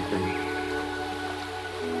him anything.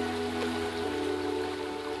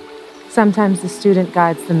 Sometimes the student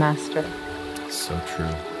guides the master. So true.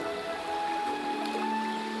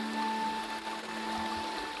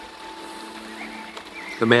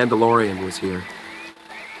 The Mandalorian was here.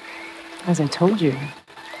 As I told you,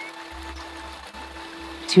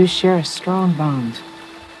 the two share a strong bond.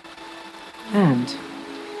 And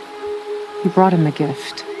he brought him a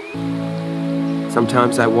gift.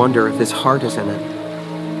 Sometimes I wonder if his heart is in it.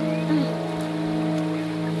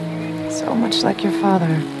 So much like your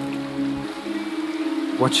father.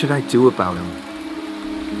 What should I do about him?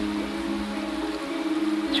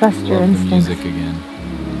 Trust your Love the instincts. music again.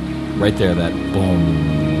 Right there, that boom.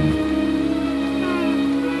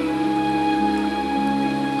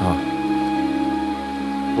 Oh,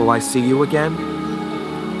 Will I see you again?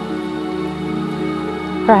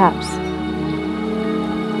 Perhaps.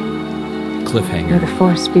 cliffhanger. May the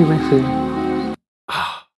Force be with you.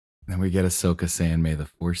 Then we get Ahsoka saying, "May the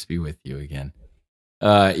Force be with you" again.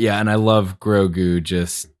 Yeah, and I love Grogu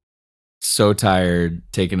just so tired,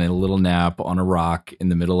 taking a little nap on a rock in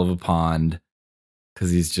the middle of a pond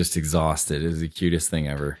because he's just exhausted. It was the cutest thing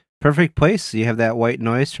ever. Perfect place. You have that white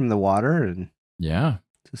noise from the water and Yeah.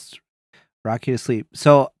 just rock you to sleep.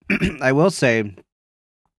 So I will say,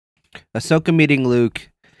 Ahsoka meeting Luke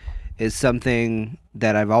is something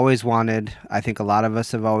that I've always wanted. I think a lot of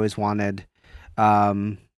us have always wanted.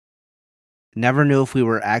 Never knew if we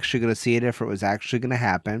were actually going to see it, if it was actually going to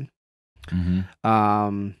happen.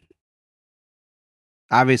 Mm-hmm.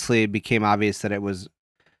 Obviously, it became obvious that it was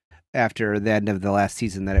after the end of the last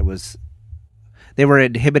season that it was they were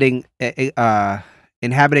inhabiting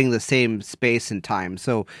the same space and time,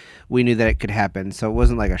 so we knew that it could happen. So it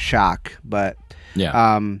wasn't like a shock, but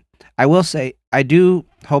Yeah. I will say I do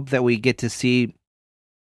hope that we get to see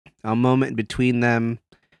a moment between them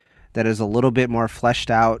that is a little bit more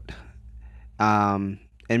fleshed out, and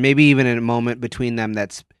maybe even a moment between them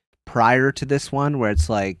that's prior to this one, where it's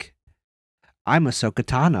like, I'm Ahsoka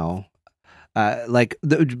Tano.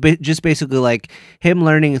 Just basically like him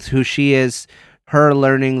learning who she is, her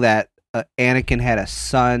learning that Anakin had a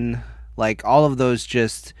son, like all of those,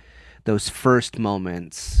 just those first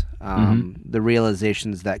moments, the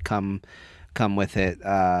realizations that come with it,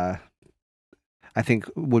 I think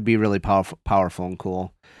would be really powerful and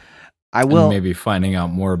cool. I will And maybe finding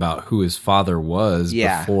out more about who his father was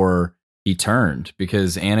before he turned,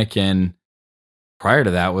 because Anakin prior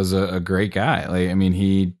to that was a great guy. Like, I mean,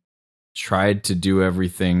 he tried to do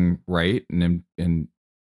everything right and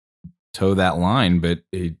toe that line, but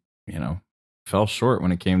he, fell short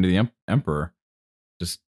when it came to the Emperor.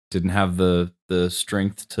 Just didn't have the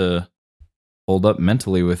strength to hold up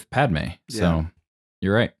mentally with Padme. So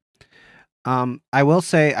you're right. I will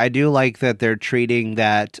say I do like that they're treating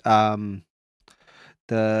that I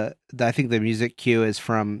think the music cue is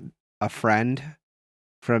from a friend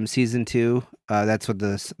from season 2. That's what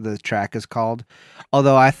the track is called.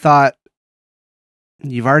 Although I thought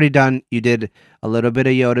you did a little bit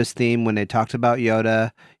of Yoda's theme when they talked about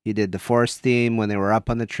Yoda. You did the Force theme when they were up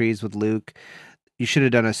on the trees with Luke. You should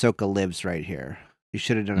have done Ahsoka Lives right here. You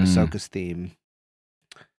should have done Ahsoka's theme.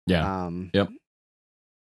 Yeah. Yep.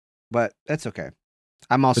 But that's okay.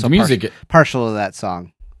 I'm also the music, partial to that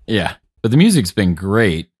song. Yeah. But the music's been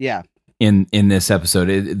great. Yeah. In this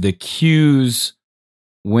episode, the cues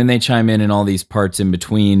when they chime in all these parts in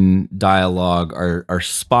between dialogue are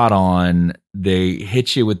spot on. They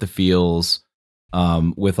hit you with the feels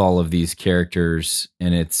with all of these characters.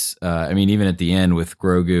 And it's, even at the end with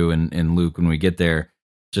Grogu and Luke, when we get there,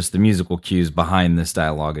 just the musical cues behind this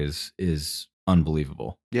dialogue is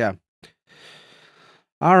unbelievable. Yeah.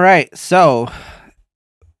 All right. So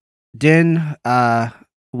Din,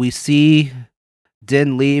 we see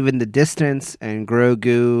Din leave in the distance, and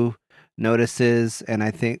Grogu notices, and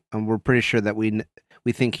I think we're pretty sure that we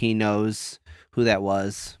think he knows who that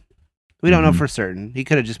was. We don't know for certain. He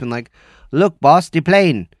could have just been like, "Look, boss, the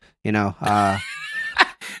plane." Did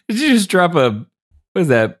you just drop what is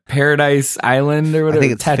that, Paradise Island or whatever? I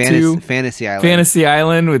think it's Tattoo Fantasy Island. Fantasy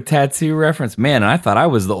Island with tattoo reference. Man, I thought I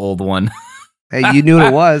was the old one. Hey, you knew what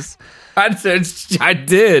it was. I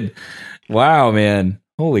did. Wow, man.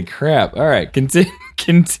 Holy crap. All right, continue.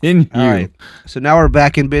 All right. So now we're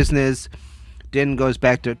back in business. Din goes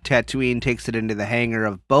back to Tatooine, takes it into the hangar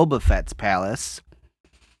of Boba Fett's palace.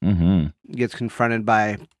 Mm-hmm. Gets confronted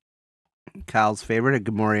by Kyle's favorite, a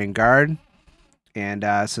Gamorrean guard, and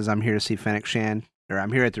says, "I'm here to see Fennec Shan, or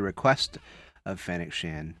I'm here at the request of Fennec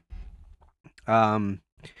Shan." And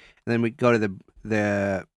then we go to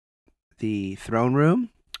the throne room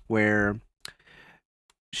where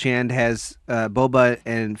Shand has Boba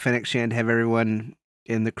and Fennec Shand have everyone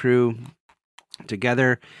in the crew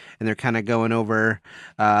together, and they're kind of going over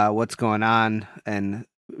what's going on and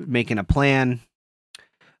making a plan.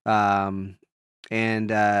 And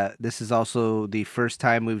this is also the first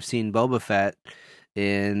time we've seen Boba Fett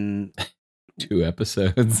in 2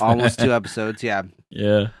 episodes, almost 2 episodes. Yeah.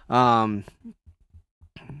 Yeah.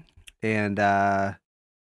 And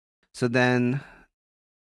so then,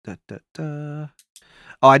 oh,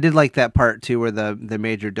 I did like that part too, where the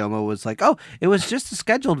major domo was like, "Oh, it was just a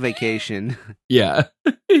scheduled vacation." Yeah.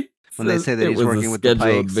 When they say that he's working with the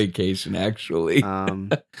Pikes. Vacation, actually.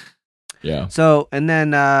 Yeah. So, and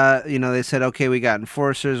then, they said, okay, we got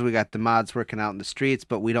enforcers, we got the mods working out in the streets,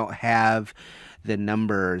 but we don't have the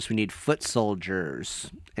numbers. We need foot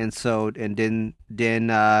soldiers. And so, and Din,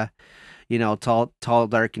 tall,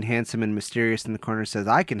 dark, and handsome and mysterious in the corner says,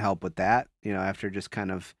 I can help with that, after just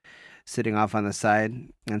kind of sitting off on the side.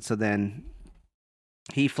 And so then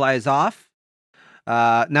he flies off.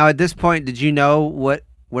 Now, at this point, did you know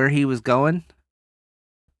where he was going?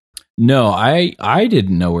 No, I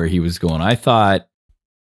didn't know where he was going. I thought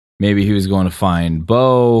maybe he was going to find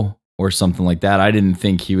Bo or something like that. I didn't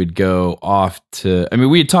think he would go off to... I mean,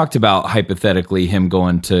 we had talked about, hypothetically, him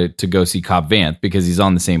going to go see Cobb Vanth because he's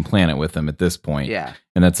on the same planet with him at this point. Yeah.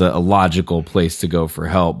 And that's a logical place to go for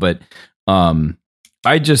help. But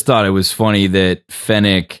I just thought it was funny that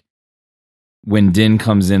Fennec, when Din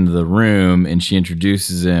comes into the room and she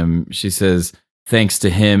introduces him, she says, thanks to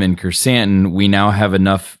him and Kersantin, we now have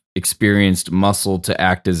enough experienced muscle to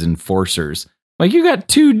act as enforcers. Like, you got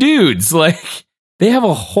 2 dudes. Like, they have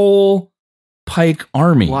a whole Pike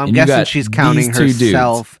army. Well, I'm guessing she's counting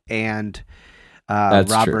herself and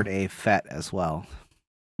Robert A. Fett as well.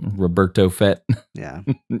 Roberto Fett. Yeah.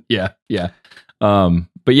 yeah.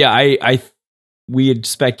 But yeah, we had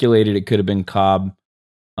speculated it could have been Cobb.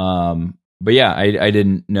 But yeah, I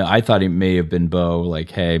didn't know. I thought it may have been Bo.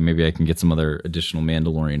 Like, hey, maybe I can get some other additional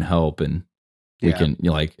Mandalorian help, and we can,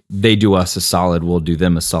 they do us a solid, we'll do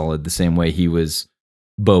them a solid. The same way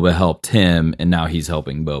Boba helped him, and now he's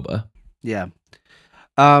helping Boba. Yeah.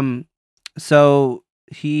 So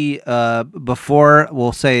he before,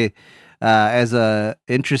 we'll say, as a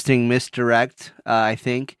interesting misdirect, I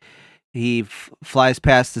think he flies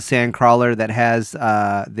past the sandcrawler that has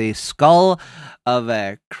the skull of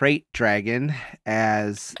a crate dragon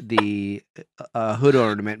as the hood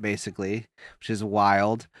ornament, basically, which is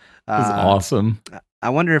wild. That's awesome. I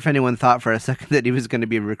wonder if anyone thought for a second that he was going to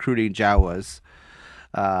be recruiting Jawas.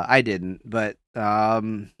 I didn't, but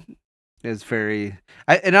it's very...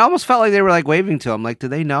 it almost felt like they were like waving to him. Like, do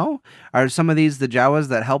they know? Are some of these the Jawas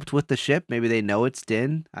that helped with the ship? Maybe they know it's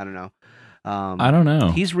Din. I don't know. I don't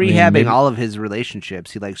know. He's rehabbing all of his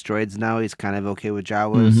relationships. He likes droids now. He's kind of okay with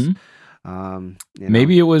Jawas. Mm-hmm.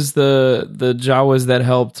 Maybe it was the Jawas that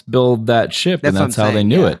helped build that ship, and that's how they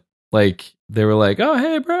knew it. Like, they were like, "Oh,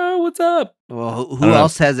 hey, bro, what's up?" Well, who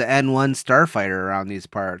else has an N1 starfighter around these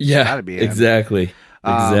parts? Yeah, gotta be him. Exactly.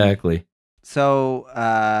 So,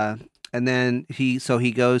 and then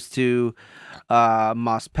he goes to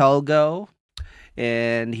Mos Pelgo.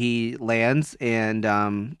 And he lands, and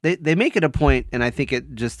they make it a point, and I think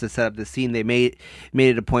it just to set up the scene, they made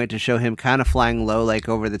it a point to show him kind of flying low, like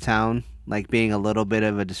over the town, like being a little bit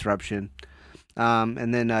of a disruption.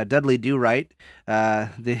 And then Dudley Do-Right,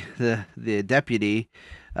 the deputy,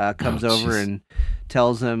 comes over and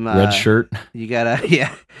tells him, red shirt, you can't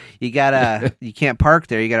park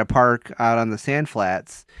there. You gotta park out on the sand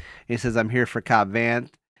flats. He says, I'm here for Cobb Vanth,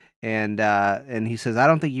 and he says, I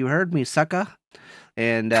don't think you heard me, sucker.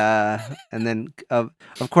 And then of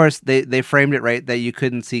course they framed it right that you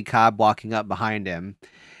couldn't see Cobb walking up behind him,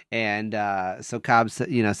 and so Cobb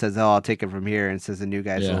says, oh, I'll take it from here, and says the new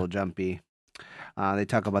guy's a little jumpy. They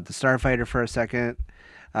talk about the starfighter for a second,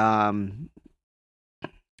 and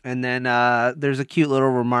then there's a cute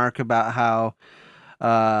little remark about how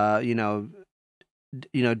Din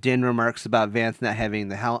remarks about Vanth not having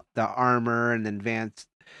the armor, and then Vanth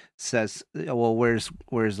says, well, where's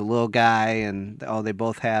the little guy? And they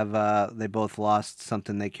both have they both lost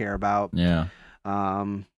something they care about. Yeah.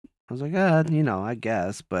 I was like, I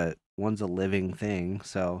guess, but one's a living thing.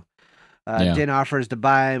 So Din offers to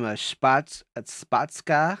buy him a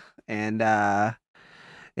Spatska, and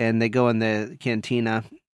they go in the cantina,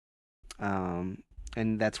 and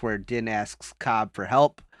that's where Din asks Cobb for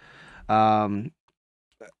help.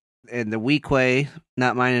 in the weak way,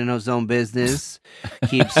 not minding his own business,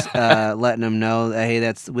 keeps letting him know that,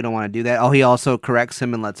 hey, we don't want to do that. Oh, he also corrects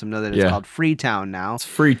him and lets him know that it's called Freetown now. It's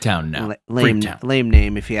Freetown now. Lame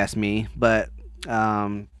name, if you ask me, but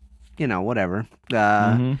whatever.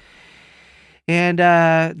 And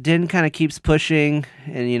Din kind of keeps pushing,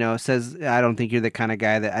 and says, "I didn't think you're the kind of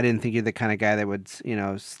guy that would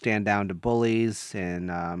stand down to bullies."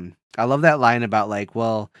 And I love that line about like,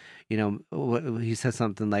 well, he says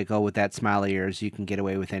something like, "Oh, with that smile of yours, you can get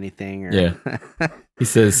away with anything." Or... He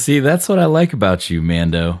says, "See, that's what I like about you,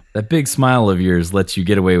 Mando. That big smile of yours lets you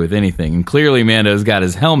get away with anything." And clearly, Mando's got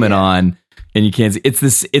his helmet on, and you can't see. It's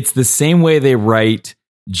the same way they write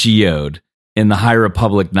Geode in the High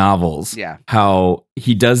Republic novels. Yeah. How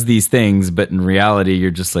he does these things, but in reality,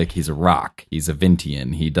 you're just like, he's a rock. He's a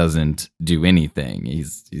Vintian. He doesn't do anything.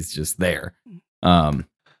 He's just there.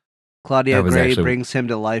 Claudia Gray brings him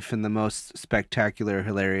to life in the most spectacular,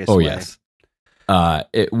 hilarious way. Yes. And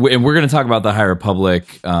we're going to talk about the High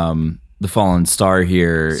Republic, the Fallen Star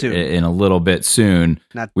here in a little bit soon.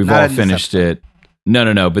 We've all finished it.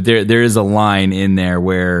 No. But there is a line in there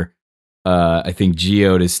where I think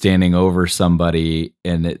Geode is standing over somebody,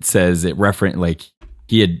 and it says the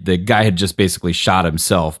guy had just basically shot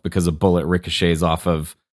himself because a bullet ricochets off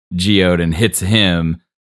of Geode and hits him,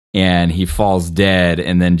 and he falls dead,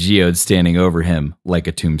 and then Geode's standing over him like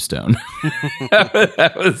a tombstone.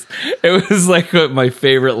 It was like my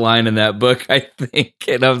favorite line in that book, I think.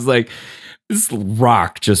 And I was like, this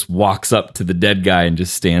rock just walks up to the dead guy and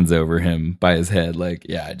just stands over him by his head, like,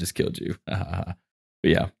 yeah, I just killed you. But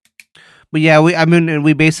yeah. But yeah,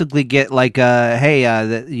 we basically get like, hey,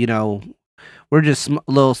 we're just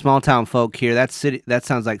little small town folk here. That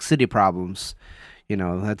sounds like city problems.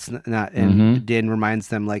 That's not. And Din reminds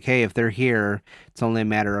them like, hey, if they're here, it's only a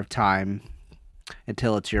matter of time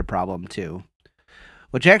until it's your problem too.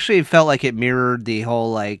 Which actually felt like it mirrored the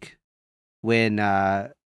whole like when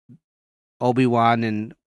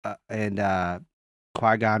Obi-Wan and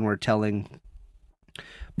Qui-Gon were telling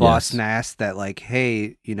Boss Nass that like,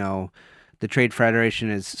 hey, the Trade Federation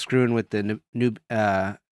is screwing with the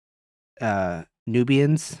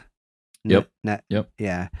Nubians. Yep.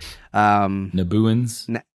 Yeah. Nabooans.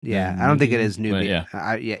 I don't think it is Nubian.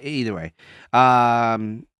 Either way.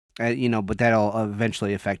 But that'll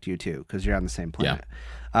eventually affect you too because you're on the same planet.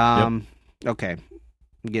 Yeah. Okay.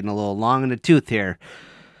 I'm getting a little long in the tooth here.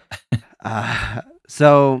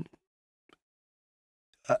 So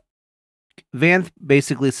Vanth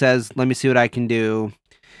basically says, "Let me see what I can do."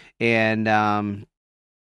 And,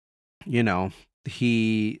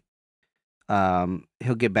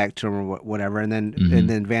 he'll get back to him or whatever. And then,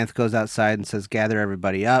 Vanth goes outside and says, "Gather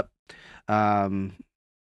everybody up." And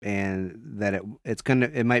that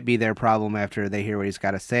it might be their problem after they hear what he's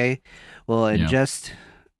got to say. Well, and just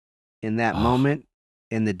in that moment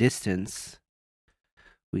in the distance,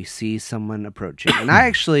 we see someone approaching. And I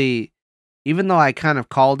actually, even though I kind of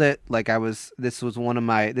called it, like this was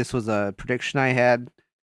a prediction I had.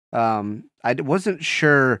 I wasn't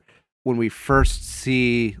sure when we first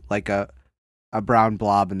see like a brown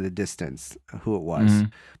blob in the distance who it was,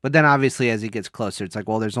 but then obviously as he gets closer, it's like,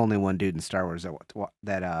 well, there's only one dude in Star Wars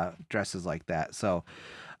that dresses like that. So,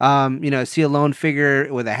 see a lone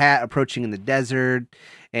figure with a hat approaching in the desert,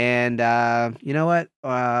 and you know what?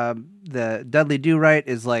 The Dudley Do-Right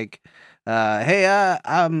is like, hey,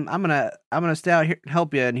 I'm gonna stay out here and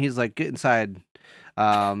help you, and he's like, get inside.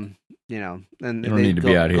 And they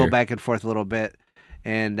go back and forth a little bit,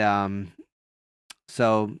 and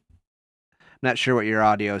so not sure what your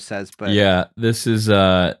audio says, but yeah, this is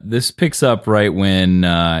this picks up right when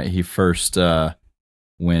he first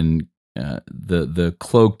when the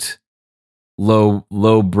cloaked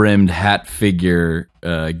low brimmed hat figure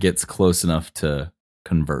gets close enough to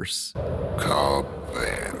converse. Cobb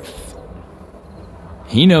Vanth.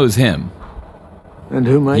 He knows him, and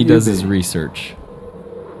who might he does be? His research.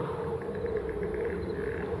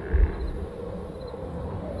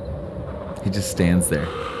 He just stands there.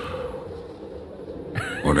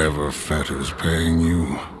 Whatever Fett is paying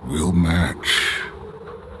you, we'll match.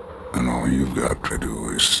 And all you've got to do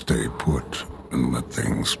is stay put and let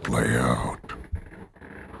things play out.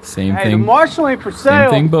 Same Hey, thing. the Marshal ain't for sale.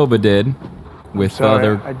 Same thing Boba did with Sorry,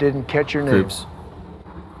 other I didn't catch your name. groups.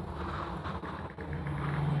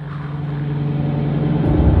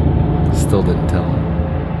 Still didn't tell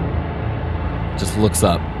him. Just looks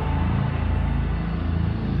up.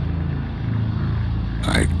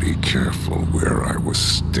 I'd be careful where I was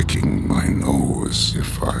sticking my nose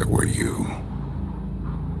if I were you.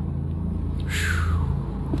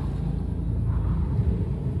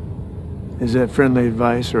 Is that friendly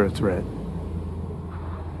advice or a threat?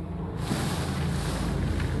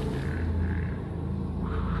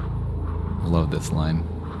 love this line.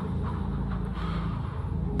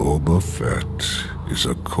 Boba Fett is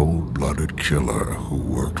a cold-blooded killer who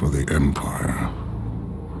worked for the Empire.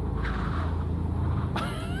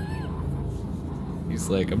 He's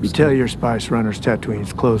like, I'm You just tell gonna your spice runners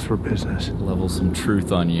Tatooine's closed for business. level some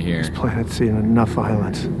truth on you here. This planet's seen enough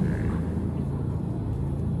violence.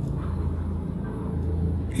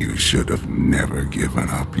 You should have never given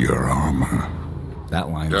up your armor. That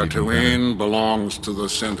line. Tatooine belongs to the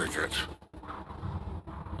Syndicate.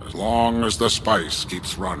 As long as the spice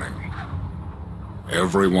keeps running,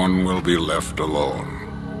 everyone will be left alone.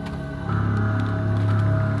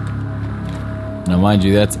 Now, mind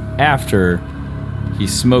you, that's after he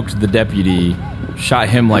smoked the deputy, shot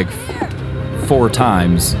him like 4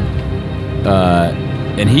 times,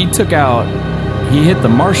 and he hit the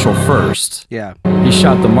marshal first. Yeah. He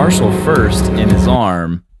shot the marshal first in his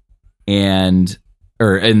arm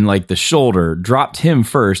or in like the shoulder, dropped him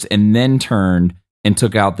first, and then turned and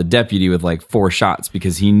took out the deputy with like 4 shots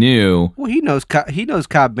because he knew. Well, he knows Cobb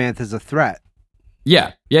Vanth is a threat.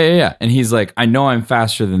 Yeah. And he's like, I know I'm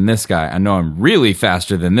faster than this guy. I know I'm really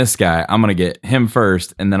faster than this guy. I'm going to get him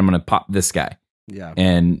first, and then I'm going to pop this guy. Yeah.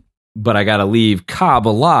 But I got to leave Cobb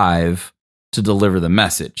alive to deliver the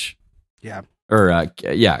message. Yeah. Got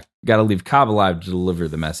to leave Cobb alive to deliver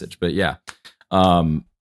the message. But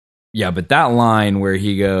but that line where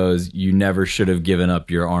he goes, you never should have given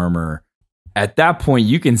up your armor. At that point,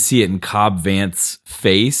 you can see it in Cobb Vanth's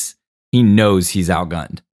face. He knows he's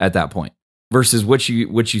outgunned at that point. Versus what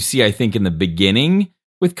you see, I think, in the beginning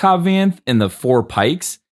with Cobb Vanth and the 4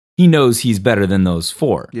 pikes, he knows he's better than those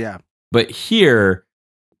 4. Yeah. But here,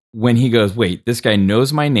 when he goes, wait, this guy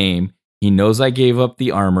knows my name. He knows I gave up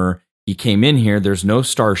the armor. He came in here. There's no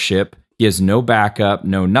starship. He has no backup,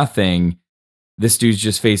 no nothing. This dude's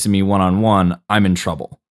just facing me one-on-one. I'm in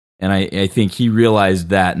trouble. And I think he realized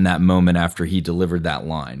that in that moment after he delivered that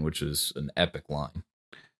line, which was an epic line.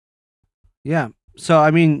 Yeah. So,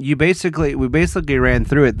 I mean, we basically ran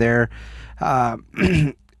through it there.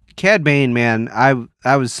 Cad Bane, man,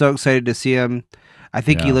 I was so excited to see him. I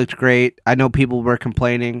think he looked great. I know people were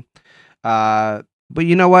complaining. But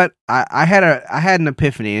you know what? I had an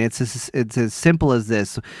epiphany, and it's as simple as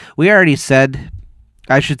this. We already said,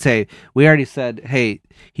 hey,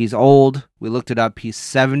 he's old. We looked it up. He's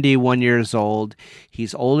 71 years old.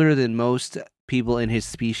 He's older than most people in his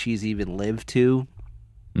species even live to.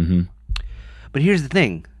 Mm-hmm. But here's the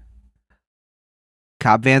thing.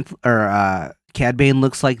 Cad Bane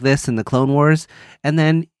looks like this in the Clone Wars, and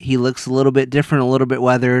then he looks a little bit different, a little bit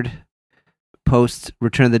weathered post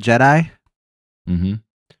Return of the Jedi. Mm-hmm.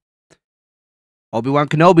 Obi-Wan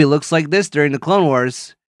Kenobi looks like this during the Clone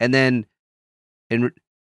Wars, and then when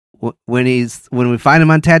we find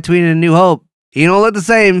him on Tatooine in A New Hope, he don't look the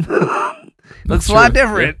same. Looks a lot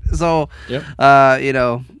different. Yep. So,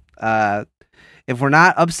 if we're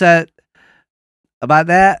not upset about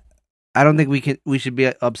that, I don't think we should be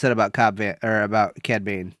upset about about Cad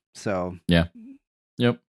Bane. So yeah,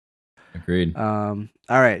 yep, agreed. All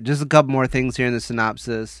right, just a couple more things here in the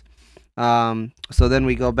synopsis. So then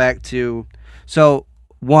we go back to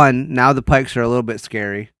now the Pikes are a little bit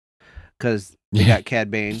scary because they got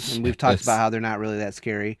Cad Bane, and we've talked about how they're not really that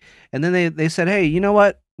scary. And then they said, hey, you know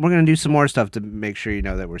what? We're gonna do some more stuff to make sure you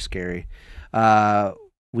know that we're scary.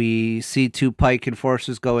 We see 2 Pike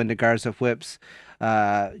enforcers go into Garza Whip's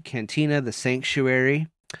cantina, the Sanctuary.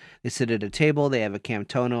 They sit at a table. They have a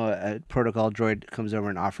Camtono, a protocol droid comes over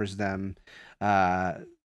and offers them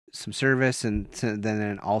some service, and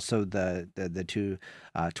then also the 2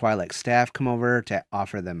 Twi'lek staff come over to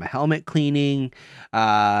offer them a helmet cleaning.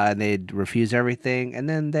 And they refuse everything, and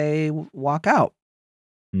then they walk out.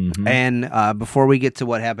 Mm-hmm. And before we get to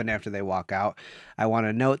what happened after they walk out, I want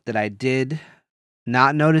to note that I did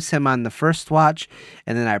not notice him on the first watch,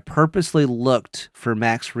 and then I purposely looked for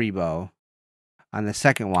Max Rebo on the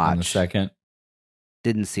second watch.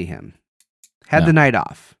 Didn't see him. Had the night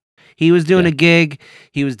off. He was doing a gig.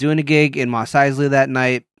 He was doing a gig in Mos Eisley that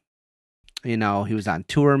night. You know, he was on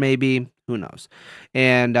tour maybe. Who knows?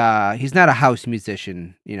 And he's not a house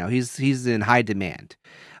musician. You know, he's in high demand.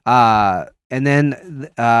 And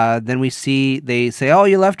then we see, they say, oh,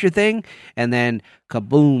 you left your thing? And then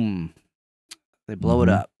kaboom. They blow it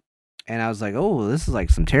up. And I was like, oh, this is like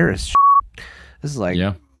some terrorist shit. This is like,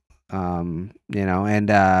 and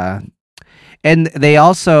they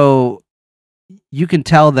also, you can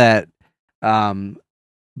tell that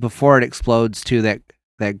before it explodes too,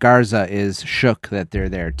 that Garza is shook that they're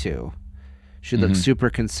there too. She looks super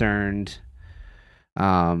concerned.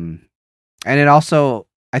 And it also,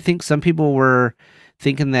 I think some people were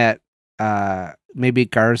thinking that maybe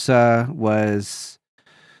Garza was,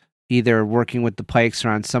 either working with the Pikes or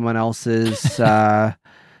on someone else's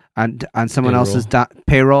on someone else's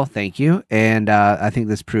payroll. Thank you. And I think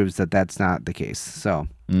this proves that that's not the case. So,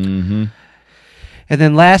 Mm-hmm. and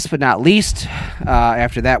then last but not least,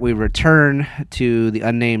 after that we return to the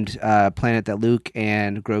unnamed planet that Luke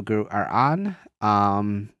and Grogu are on.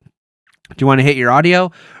 Do you want to hit your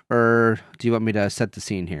audio, or do you want me to set the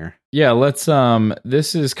scene here? Yeah, let's.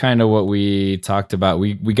 This is kind of what we talked about.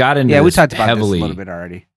 We got into we this talked about heavily. this a little bit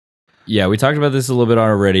already. Yeah, we talked about this a little bit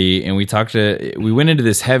already, and we went into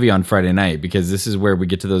this heavy on Friday night because this is where we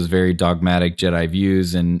get to those very dogmatic Jedi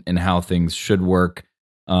views and how things should work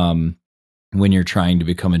when you're trying to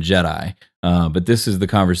become a Jedi. But this is the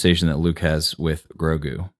conversation that Luke has with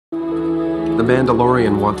Grogu. The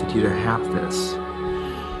Mandalorian wanted you to have this.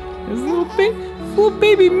 This little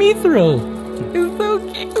baby Mithril is so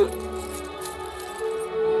cute.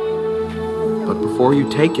 But before you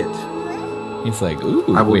take it, He's like,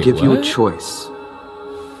 ooh, I will wait, give you a what? choice.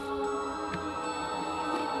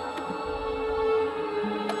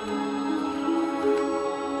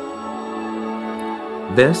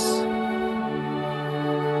 This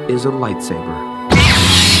is a lightsaber.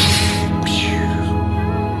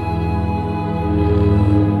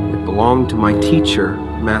 It belonged to my teacher,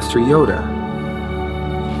 Master Yoda.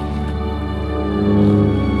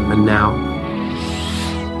 And now,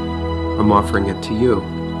 I'm offering it to you.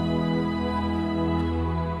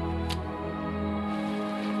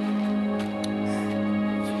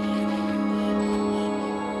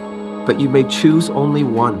 But you may choose only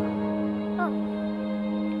one.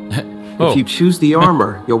 If you choose the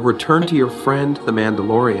armor, you'll return to your friend, the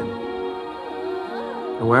Mandalorian.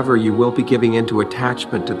 However, you will be giving into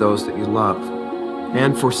attachment to those that you love,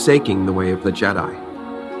 and forsaking the way of the Jedi.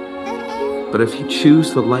 But if you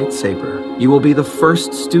choose the lightsaber, you will be the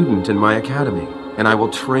first student in my academy, and I will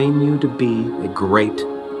train you to be a great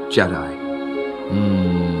Jedi.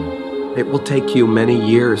 It will take you many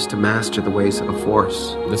years to master the ways of the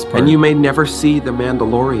Force, and you may never see the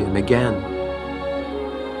Mandalorian again.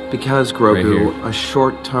 Because, Grogu, a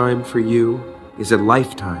short time for you is a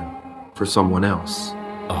lifetime for someone else.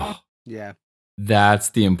 Oh, yeah. That's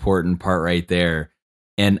the important part right there.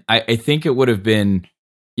 And I think it would have been,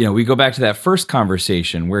 we go back to that first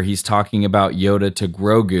conversation where he's talking about Yoda to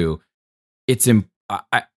Grogu.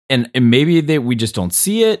 And maybe we just don't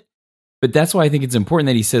see it, but that's why I think it's important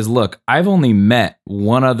that he says, look, I've only met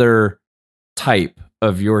one other type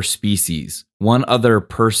of your species, one other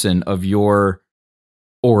person of your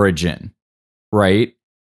origin, right?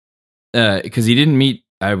 Because he didn't meet,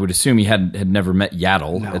 I would assume he had never met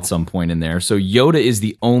Yaddle at some point in there. So Yoda is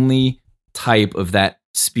the only type of that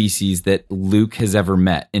species that Luke has ever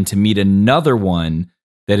met. And to meet another one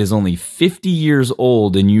that is only 50 years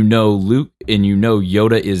old, and Luke and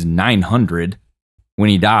Yoda is 900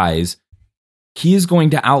 when he dies, he is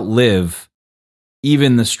going to outlive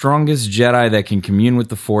even the strongest Jedi that can commune with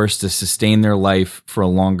the Force to sustain their life for a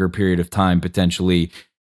longer period of time, potentially.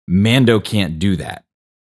 Mando can't do that.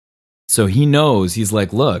 So he knows, he's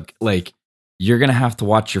like, look, you're going to have to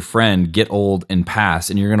watch your friend get old and pass,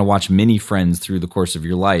 and you're going to watch many friends through the course of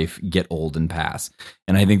your life get old and pass.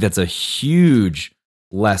 And I think that's a huge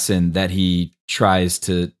lesson that he tries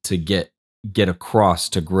to get across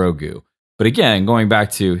to Grogu. But again, going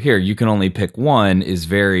back to here, you can only pick one is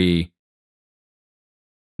very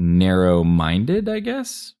narrow-minded, I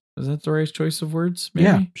guess. Is that the right choice of words? Maybe?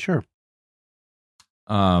 Yeah, sure.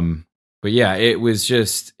 But yeah, it was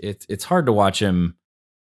just, it's hard to watch him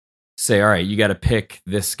say, all right, you got to pick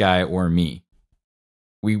this guy or me.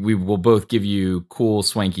 We will both give you cool,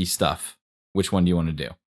 swanky stuff. Which one do you want to do?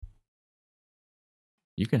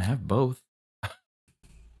 You can have both.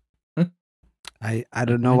 I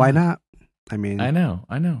don't know why not. I mean, I know.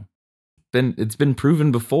 It's been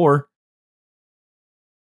proven before,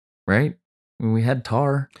 right? When we had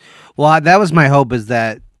Tar. Well, that was my hope, is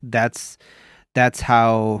that's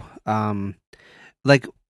how,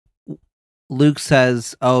 Luke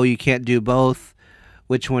says, oh, you can't do both.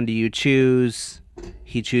 Which one do you choose?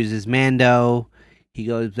 He chooses Mando. He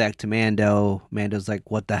goes back to Mando. Mando's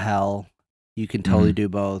like, what the hell? You can totally do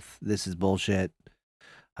both. This is bullshit.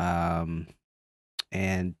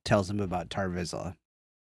 And tells him about Tar Vizsla.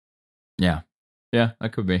 Yeah,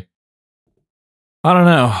 that could be. I don't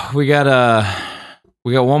know. We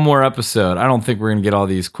got one more episode. I don't think we're gonna get all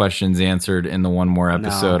these questions answered in the one more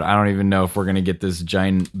episode. No. I don't even know if we're gonna get this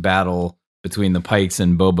giant battle between the Pikes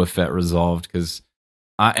and Boba Fett resolved.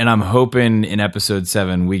 And I'm hoping in episode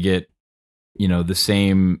 7 we get, the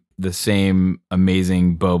same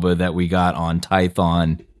amazing Boba that we got on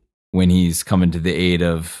Tython when he's coming to the aid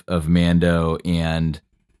of Mando and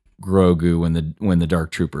Grogu when the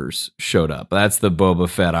Dark Troopers showed up. That's the Boba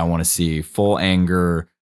Fett I want to see. Full anger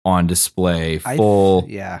on display, full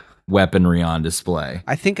weaponry on display.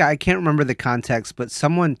 I think I can't remember the context, but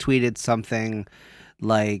someone tweeted something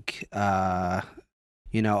like, I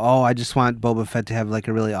just want Boba Fett to have like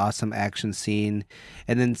a really awesome action scene.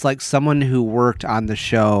 And then it's like someone who worked on the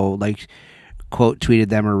show, like, quote tweeted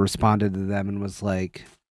them or responded to them and was like,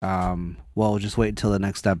 well, just wait until the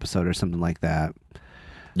next episode or something like that.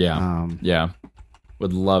 Yeah.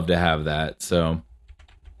 Would love to have that. So,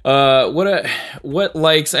 what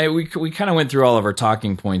likes? We kind of went through all of our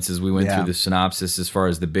talking points as we went through the synopsis as far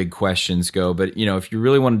as the big questions go. But if you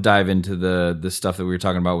really want to dive into the stuff that we were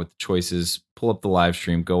talking about with the choices, pull up the live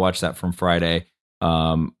stream. Go watch that from Friday.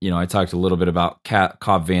 I talked a little bit about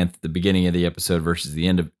Cobb Vanth at the beginning of the episode versus the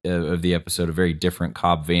end of the episode. A very different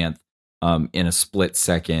Cobb Vanth in a split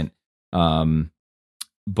second.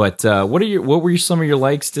 But what were some of your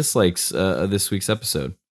likes, dislikes of this week's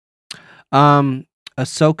episode?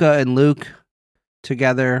 Ahsoka and Luke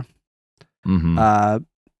together.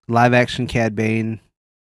 Live action Cad Bane.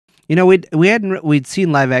 We'd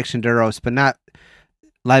seen live action Duros, but not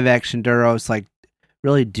live action Duros like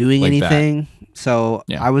really doing like anything. That. So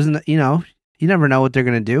I wasn't. You never know what they're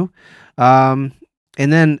gonna do. And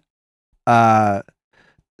then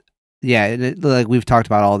like we've talked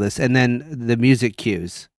about all this, and then the music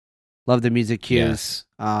cues. Love the music cues.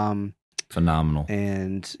 Yes. Phenomenal.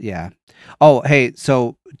 And oh, hey,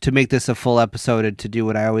 so to make this a full episode and to do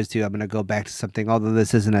what I always do, I'm going to go back to something, although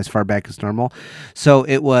this isn't as far back as normal. So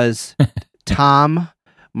it was Tom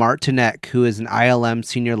Martinek, who is an ILM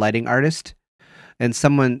senior lighting artist, and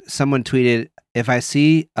someone tweeted, if I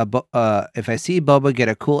see Boba get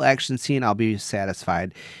a cool action scene, I'll be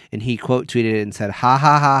satisfied. And he quote tweeted it and said, "Ha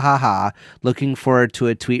ha ha ha ha! Looking forward to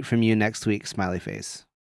a tweet from you next week." Smiley face.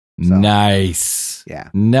 So, nice. Yeah.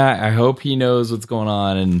 I hope he knows what's going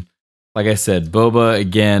on. And like I said, Boba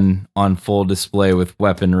again on full display with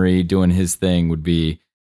weaponry, doing his thing would be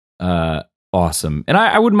awesome. And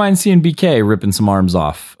I wouldn't mind seeing BK ripping some arms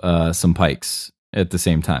off some pikes at the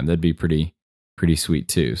same time. That'd be pretty sweet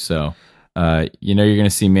too. So you're going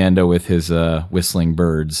to see Mando with his whistling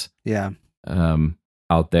birds. Yeah.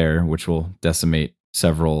 Out there, which will decimate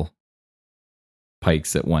several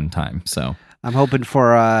pikes at one time. So I'm hoping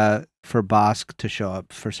for Bosk to show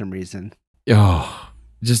up for some reason. Oh,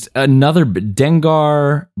 just another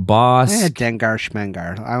Dengar, Bosk. Yeah, Dengar,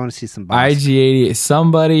 Schmengar. I want to see some Bosk. IG-88.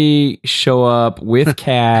 Somebody show up with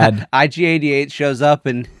Cad. IG-88 shows up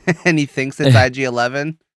and he thinks it's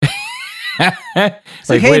IG-11. It's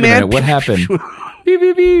like, hey, wait a minute, what happened? Pew,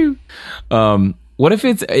 pew, pew. What if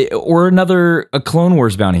it's or a Clone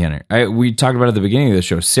Wars bounty hunter? We talked about at the beginning of the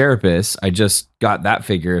show, Serapis. I just got that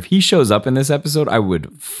figure. If he shows up in this episode, I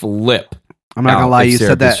would flip. I'm not gonna lie. You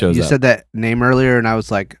said that name earlier, and I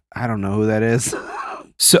was like, I don't know who that is.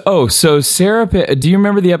 So Serapis. Do you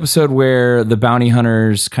remember the episode where the bounty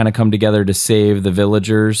hunters kind of come together to save the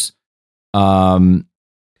villagers? Embo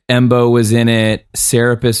was in it.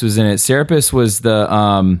 Serapis was in it. Serapis was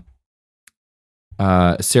the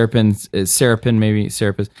Serapin, maybe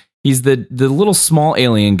Serapis. He's the little small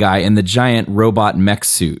alien guy in the giant robot mech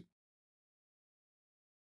suit.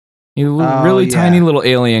 He's a really tiny little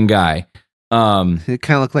alien guy. He kind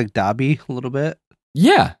of looked like Dobby a little bit.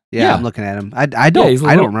 Yeah. I'm looking at him. I don't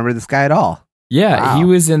remember this guy at all. Yeah, wow. He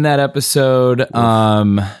was in that episode.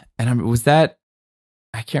 Was that?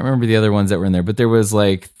 I can't remember the other ones that were in there, but there was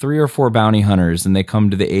like 3 or 4 bounty hunters, and they come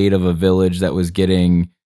to the aid of a village that was getting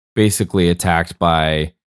basically attacked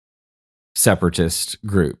by separatist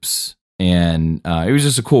groups. And it was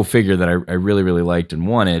just a cool figure that I really, really liked and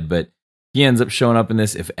wanted, but he ends up showing up in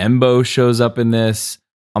this. If Embo shows up in this,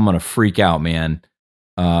 I'm going to freak out, man.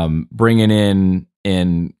 Bringing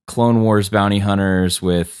in Clone Wars bounty hunters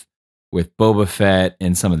with Boba Fett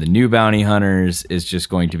and some of the new bounty hunters is just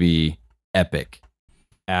going to be epic.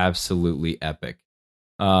 Absolutely epic.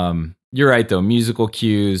 You're right, though. Musical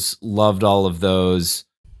cues, loved all of those.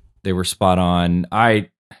 They were spot on.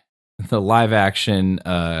 The live action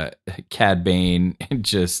Cad Bane,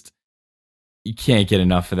 just you can't get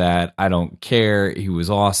enough of that. I don't care. He was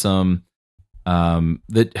awesome. To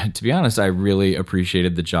be honest, I really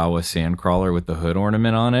appreciated the Jawa Sandcrawler with the hood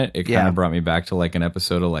ornament on it. It kind of brought me back to like an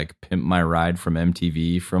episode of like Pimp My Ride from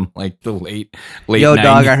MTV from like the late Yo, 90s,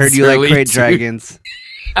 dog, I heard you like Crate Dragons.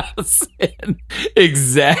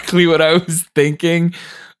 Exactly what I was thinking.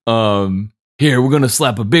 Here, we're going to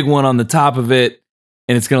slap a big one on the top of it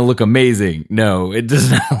and it's going to look amazing. No, it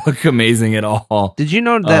does not look amazing at all. Did you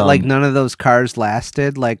know that like none of those cars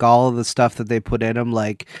lasted? Like all of the stuff that they put in them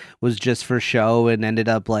like was just for show and ended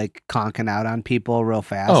up like conking out on people real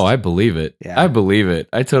fast. Oh, I believe it. Yeah. I believe it.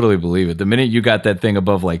 I totally believe it. The minute you got that thing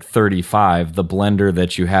above like 35, the blender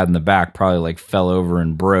that you had in the back probably like fell over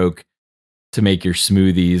and broke to make your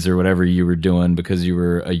smoothies or whatever you were doing because you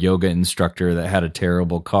were a yoga instructor that had a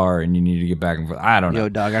terrible car and you needed to get back and forth. I don't know. Yo,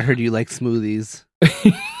 dog, I heard you like smoothies.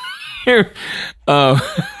 But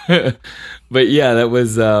yeah, that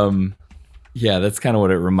was that's kind of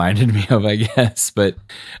what it reminded me of, I guess. But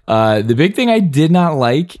the big thing I did not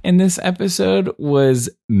like in this episode was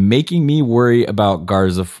making me worry about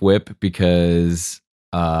Garza Fwip because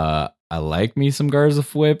I like me some Garza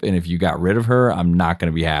Fwip, and if you got rid of her, I'm not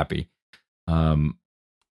going to be happy.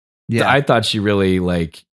 I thought she really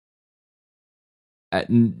like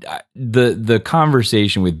the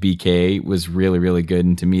conversation with BK was really, really good.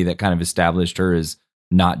 And to me, that kind of established her as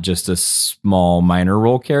not just a small minor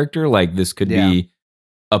role character. Like this could be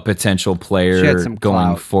a potential player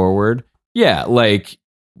going forward. Yeah. Like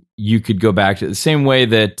you could go back to the same way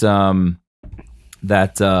that,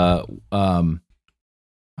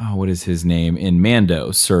 what is his name in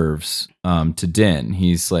Mando serves to Din.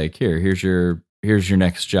 He's like, here's your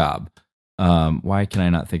next job. Why can I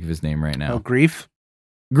not think of his name right now? Oh, Grief,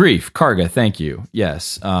 Karga, thank you.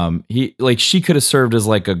 Yes. She could have served as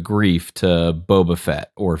like a Grief to Boba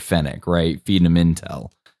Fett or Fennec, right? Feeding him intel.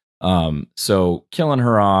 So killing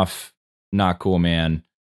her off, not cool, man.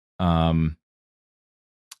 The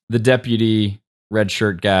deputy, red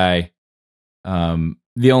shirt guy,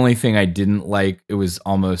 the only thing I didn't like, it was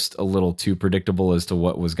almost a little too predictable as to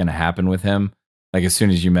what was going to happen with him. Like as soon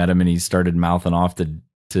as you met him and he started mouthing off to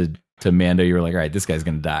Mando, you were like, all right, this guy's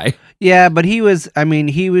going to die. Yeah, but he was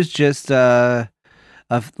just of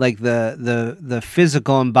like the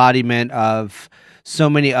physical embodiment of so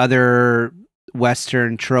many other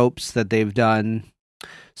Western tropes that they've done.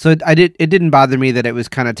 So it didn't bother me that it was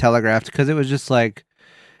kind of telegraphed because it was just like,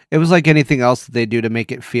 it was like anything else that they do to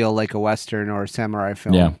make it feel like a Western or a samurai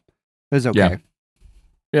film. Yeah. It was okay. Yeah.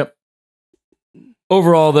 Yep.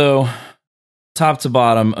 Overall, though, top to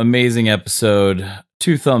bottom, amazing episode.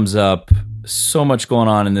 2 thumbs up. So much going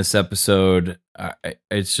on in this episode.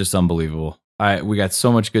 It's just unbelievable. We got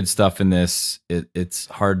so much good stuff in this. It's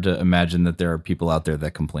hard to imagine that there are people out there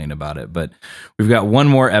that complain about it. But we've got one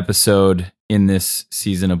more episode in this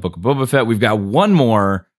season of Book of Boba Fett. We've got one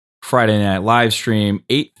more Friday night live stream,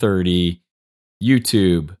 8:30,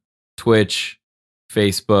 YouTube, Twitch,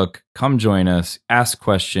 Facebook. Come join us, ask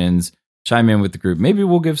questions, chime in with the group. Maybe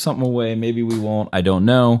we'll give something away. Maybe we won't. I don't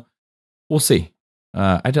know. We'll see.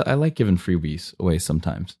 I like giving freebies away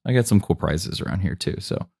sometimes. I got some cool prizes around here too.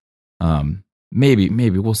 So maybe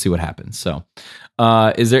we'll see what happens. So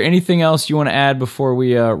is there anything else you want to add before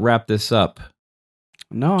we wrap this up?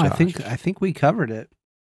 No, Josh? I think we covered it.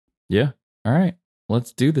 Yeah. All right.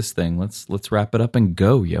 Let's do this thing. Let's wrap it up and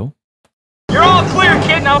go, yo. You're all clear,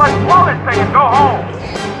 kid. Now let's blow this thing and go home.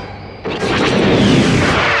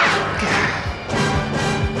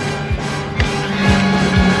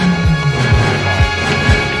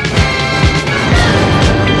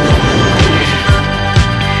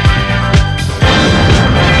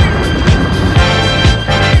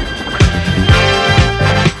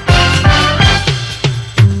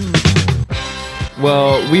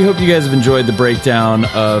 Well, we hope you guys have enjoyed the breakdown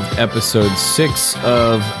of episode 6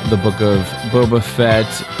 of the Book of Boba Fett.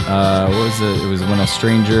 What was it? It was when a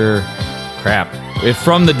stranger... Crap. If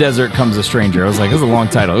From the Desert Comes a Stranger. I was like, this is a long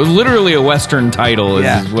title. It was literally a Western title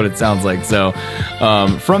is what it sounds like. So,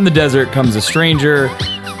 From the Desert Comes a Stranger.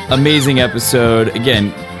 Amazing episode.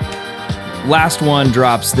 Again, last one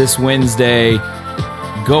drops this Wednesday.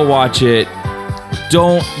 Go watch it.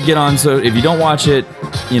 Don't get on... if you don't watch it,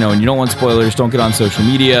 and you don't want spoilers, don't get on social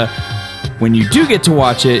media. When you do get to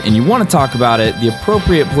watch it and you want to talk about it, the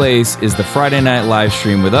appropriate place is the Friday night live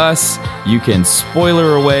stream with us. You can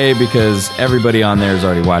spoiler away because everybody on there has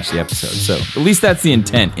already watched the episode. So at least that's the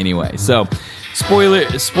intent anyway. So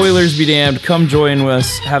spoilers be damned. Come join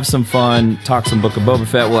us. Have some fun. Talk some Book of Boba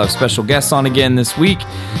Fett. We'll have special guests on again this week,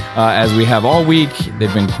 as we have all week.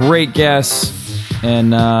 They've been great guests.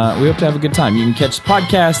 And we hope to have a good time. You can catch the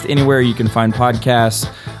podcast anywhere you can find podcasts.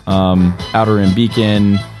 Outer Rim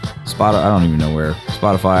Beacon, I don't even know where.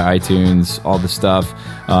 Spotify, iTunes, all the stuff.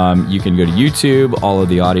 You can go to YouTube. All of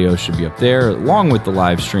the audio should be up there, along with the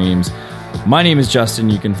live streams. My name is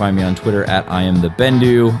Justin. You can find me on Twitter at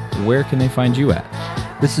IamTheBendu. Where can they find you at?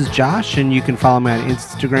 This is Josh, and you can follow me on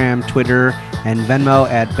Instagram, Twitter, and Venmo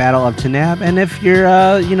at Battle of Tanab. And if you're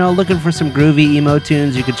looking for some groovy emo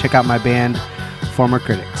tunes, you can check out my band former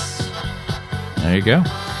critics. There you go.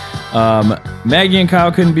 Maggie and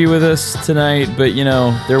Kyle couldn't be with us tonight, but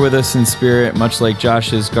they're with us in spirit, much like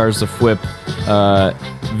Josh's Garza Whip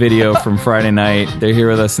video from Friday night. They're here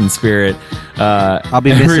with us in spirit. I'll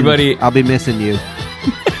be missing you.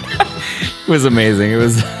 It was amazing. It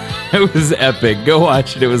was epic. Go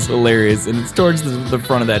watch it. It was hilarious, and it's towards the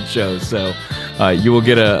front of that show, so you will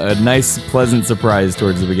get a nice, pleasant surprise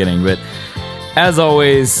towards the beginning. But as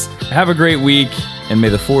always, have a great week, and may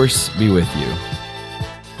the Force be with you.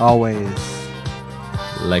 Always.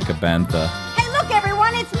 Like a bantha. Hey, look,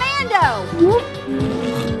 everyone, it's Mando!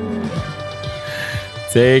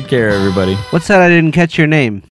 Take care, everybody. What's that? I didn't catch your name.